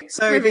rock.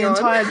 So Moving the on.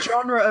 entire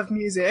genre of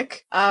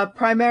music.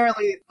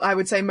 Primarily, I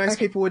would say most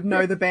people would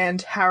know the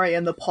band Harry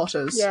and the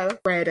Potters. Yeah,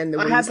 Red and the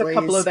I have a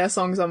couple of their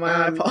songs on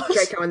my iPod.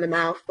 Draco and the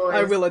Malfoys.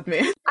 I will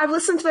admit. I've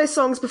listened to those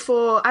songs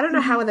before. I don't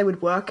know how they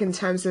would work in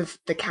terms of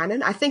the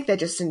canon. I think they're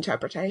just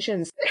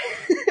interpretations.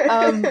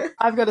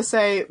 I've got to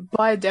say,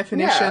 by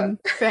definition,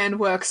 fan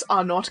works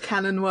are not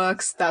canon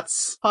works.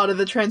 That's part of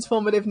the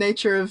transformative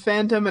nature of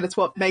fandom, and it's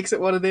what makes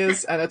it what it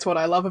is, and it's what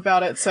I love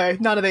about it. So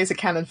none of these are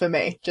canon for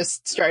me,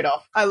 just straight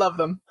off. I love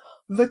them.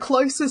 The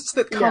closest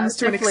that comes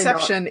to an definitely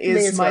exception not. Me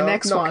is as my well,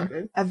 next not one,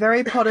 canon. a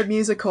Harry Potter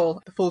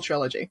musical, the full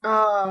trilogy.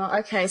 Oh,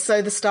 okay.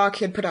 So the Star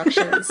Kid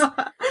Productions.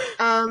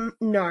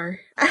 No.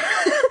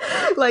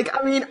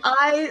 I mean,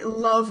 I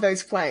love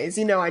those plays.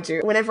 You know I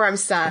do. Whenever I'm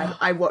sad,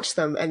 I watch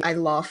them and I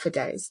laugh for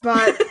days.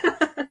 But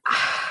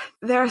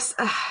there's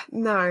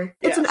no.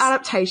 It's an Yes.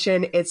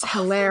 adaptation. It's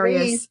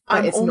hilarious. But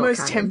I'm it's almost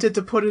not canon. tempted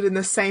to put it in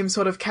the same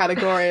sort of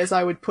category as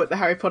I would put the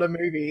Harry Potter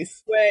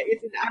movies, where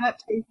it's an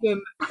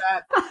adaptation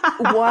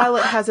that, while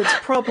it has its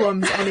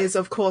problems and is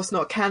of course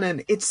not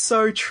canon, it's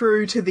so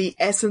true to the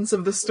essence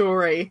of the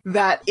story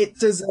that it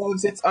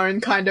deserves its own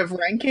kind of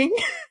ranking.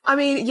 I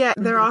mean, yeah,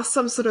 there are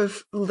some sort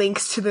of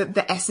links to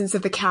the essence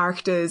of the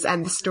characters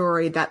and the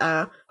story that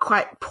are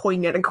quite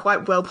poignant and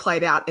quite well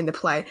played out in the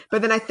play.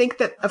 But then I think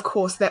that, of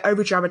course, they're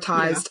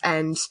over-dramatized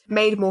and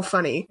made more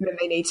funny than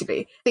they need to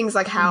be. Things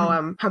like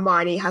how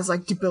Hermione has,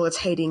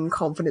 debilitating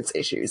confidence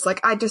issues.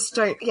 I just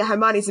don't... Yeah,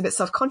 Hermione's a bit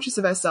self-conscious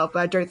of herself, but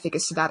I don't think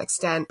it's to that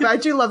extent. But I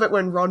do love it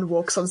when Ron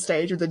walks on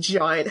stage with a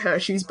giant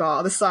Hershey's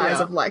bar the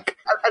size of, a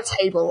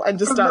table and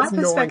just From starts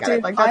my gnawing at it.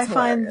 perspective, That's I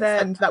find hilarious.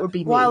 that And that would be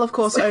me. while of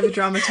course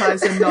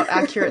over-dramatized and not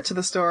accurate to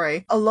the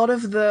story, a lot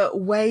of the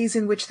ways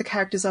in which the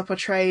characters are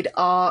portrayed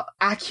are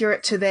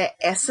accurate to their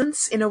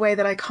essence in a way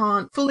that I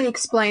can't fully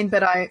explain,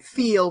 but I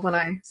feel when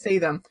I see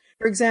them.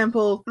 For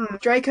example,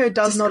 Draco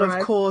does not, of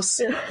Describe. course,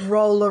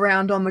 roll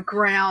around on the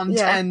ground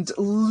and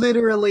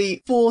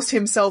literally force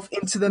himself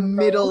into the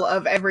middle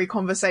of every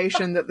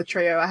conversation that the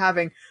trio are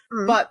having.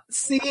 But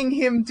seeing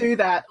him do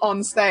that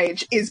on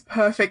stage is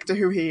perfect to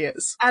who he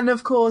is. And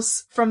of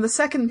course, from the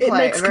second It play,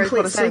 makes a Harry complete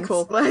Potter sense.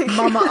 sequel,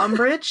 Mama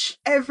Umbridge,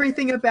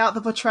 everything about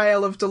the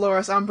portrayal of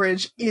Dolores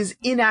Umbridge is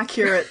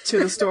inaccurate to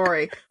the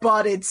story,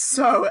 but it's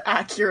so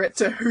accurate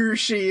to who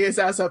she is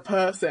as a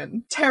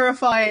person.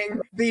 Terrifying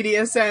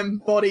BDSM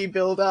bodybuilder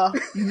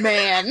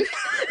man.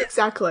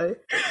 Exactly.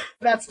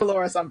 That's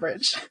Dolores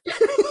Umbridge.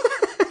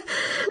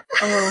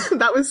 Oh,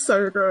 that was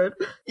so good.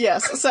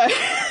 Yes, so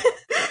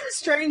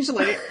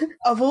strangely,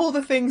 of all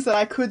the things that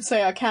I could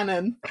say are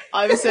canon,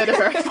 I've said a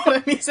Harry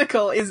Potter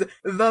musical is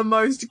the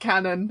most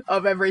canon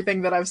of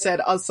everything that I've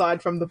said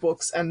aside from the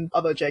books and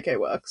other JK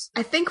works.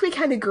 I think we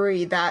can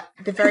agree that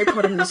the Harry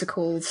Potter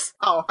musicals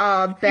Oh,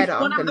 are better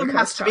one of than them the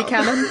has Cursed to be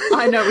Child. canon.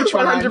 I know which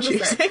one I'm 100%.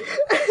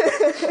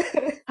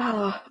 choosing.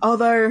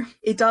 Although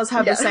it does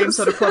have the same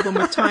sort of problem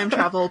with time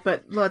travel,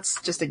 but let's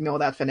just ignore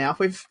that for now.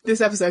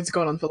 This episode's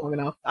gone on for long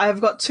enough.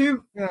 I've got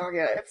two. Oh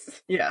yeah,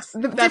 Yes, the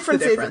that's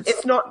difference the difference. is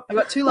it's not. I've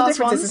got two The last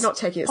difference ones. is it's not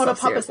taking Potter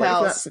itself Puppet seriously.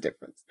 Pals. That's the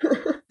difference.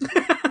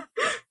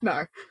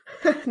 No.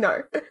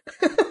 No.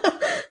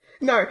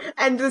 No,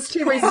 and there's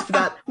two reasons for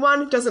that.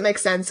 One, doesn't make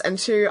sense, and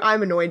two,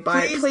 I'm annoyed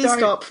by it. Please don't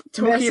stop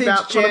talking message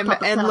about Potter Jem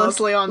Puppet Pals.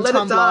 endlessly on Let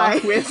it die.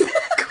 Tumblr with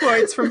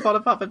quotes from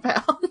Potter Puppet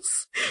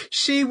Pals.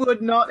 She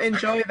would not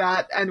enjoy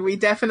that, and we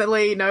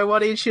definitely,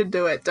 nobody should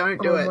do it.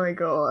 Don't do it. Oh my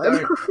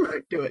god.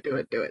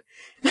 Don't do it.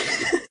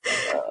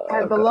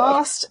 And the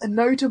last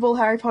notable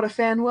Harry Potter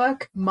fan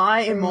work,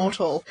 My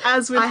Immortal.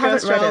 As with I haven't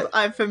Cursed read Child, it.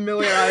 I've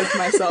familiarized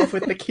myself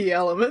with the key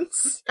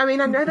elements. I mean,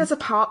 I know there's a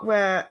part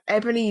where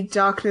Ebony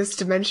Darkness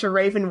Dementia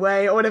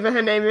Ravenway, or whatever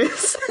her name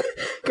is,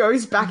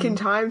 goes back in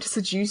time to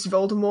seduce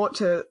Voldemort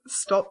to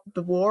stop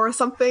the war or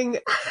something.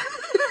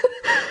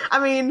 I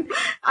mean,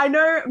 I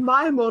know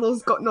My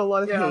Immortal's gotten a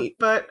lot of heat,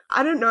 but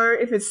I don't know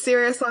if it's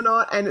serious or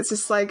not, and it's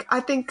just I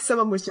think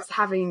someone was just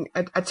having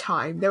a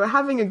time. They were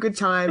having a good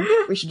time.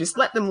 We should just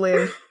let them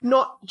live,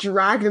 not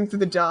drag them through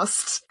the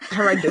dust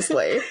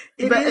horrendously.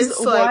 It But is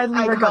it's widely I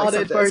can't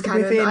regarded accept it as both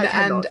canon. within I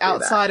cannot and do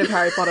outside that. of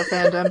Harry Potter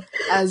fandom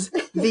as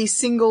the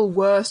single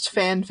worst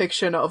fan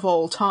fiction of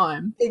all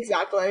time.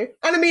 Exactly.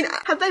 And I mean,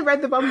 have they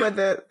read the one where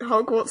the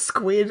Hogwarts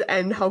squid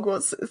and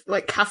Hogwarts,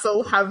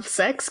 castle have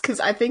sex? Because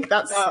I think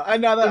that's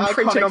Another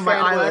imprinted iconic on my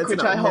fan work, eyelids, which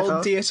and I I'll hold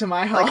never- dear to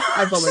my heart.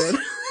 I vomited.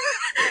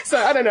 So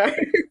I don't know.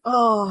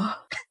 Oh,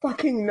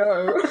 Fucking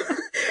no.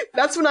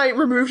 That's when I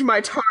removed my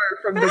toe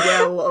from the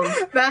well of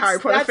Harry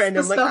Potter that's fandom.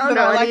 the stuff that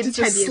no, I like need to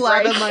 10 just year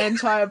slather break. my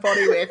entire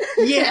body with.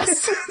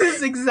 Yes, this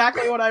is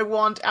exactly what I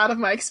want out of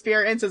my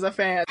experience as a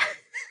fan.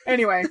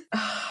 Anyway,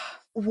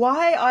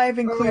 Why I've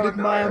included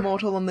My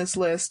Immortal on this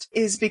list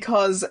is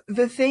because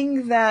the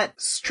thing that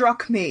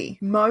struck me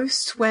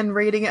most when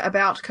reading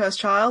about Cursed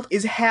Child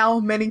is how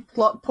many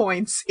plot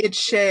points it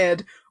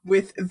shared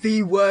with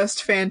the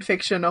worst fan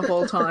fiction of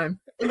all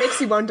time. It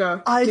makes you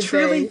wonder. I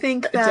truly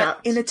think that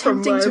in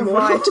attempting to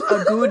write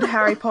a good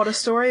Harry Potter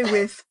story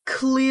with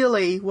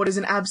clearly what is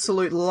an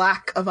absolute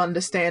lack of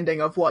understanding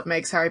of what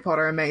makes Harry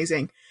Potter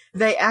amazing,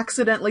 they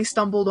accidentally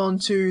stumbled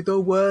onto the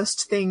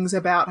worst things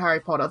about Harry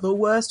Potter, the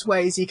worst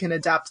ways you can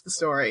adapt the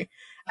story.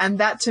 And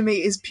that, to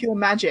me, is pure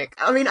magic.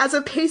 I mean, as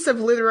a piece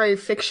of literary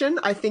fiction,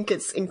 I think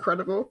it's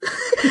incredible.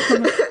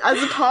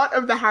 As a part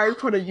of the Harry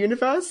Potter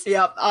universe.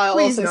 Yep, I'll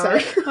also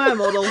say My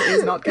Immortal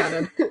is not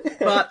canon.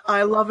 But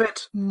I love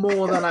it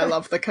more than I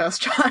love The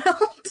Cursed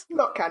Child.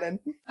 Not canon.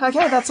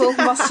 Okay, that's all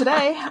from us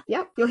today.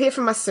 Yep, you'll hear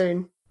from us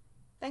soon.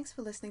 Thanks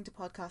for listening to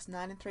Podcast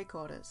 9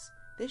 3/4.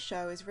 This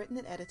show is written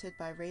and edited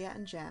by Ria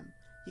and Jem.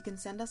 You can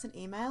send us an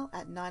email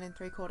at 9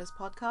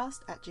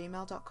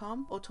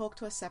 3/4podcast@gmail.com or talk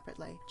to us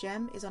separately.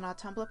 Jem is on our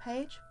Tumblr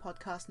page,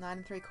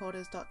 podcast9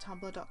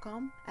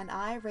 3/4.tumblr.com, and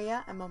I,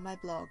 Ria, am on my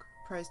blog,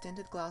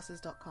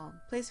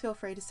 prosdentedglasses.com. Please feel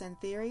free to send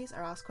theories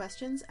or ask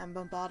questions and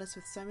bombard us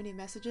with so many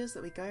messages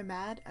that we go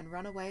mad and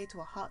run away to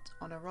a hut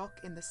on a rock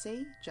in the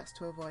sea just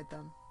to avoid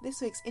them.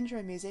 This week's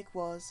intro music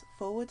was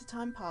Forward to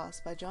Time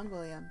Past by John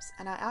Williams,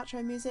 and our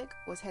outro music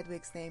was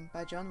Hedwig's Theme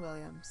by John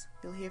Williams.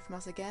 You'll hear from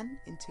us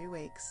again in 2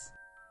 weeks.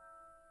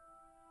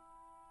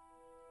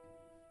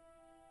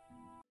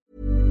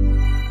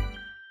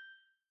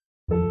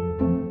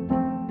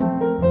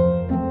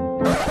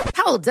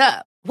 Hold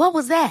up. What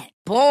was that?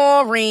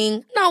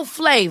 Boring. No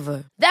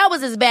flavor. That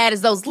was as bad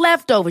as those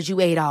leftovers you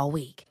ate all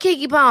week.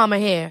 Keke Palmer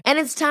here, and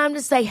it's time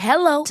to say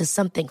hello to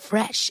something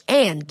fresh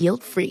and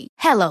guilt-free.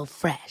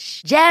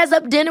 HelloFresh. Jazz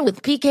up dinner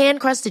with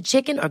pecan-crusted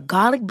chicken or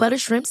garlic butter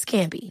shrimp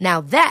scampi.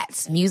 Now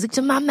that's music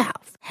to my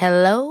mouth.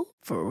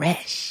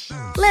 HelloFresh.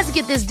 Let's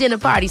get this dinner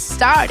party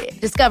started.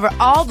 Discover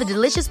all the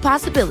delicious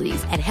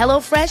possibilities at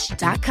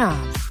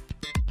HelloFresh.com.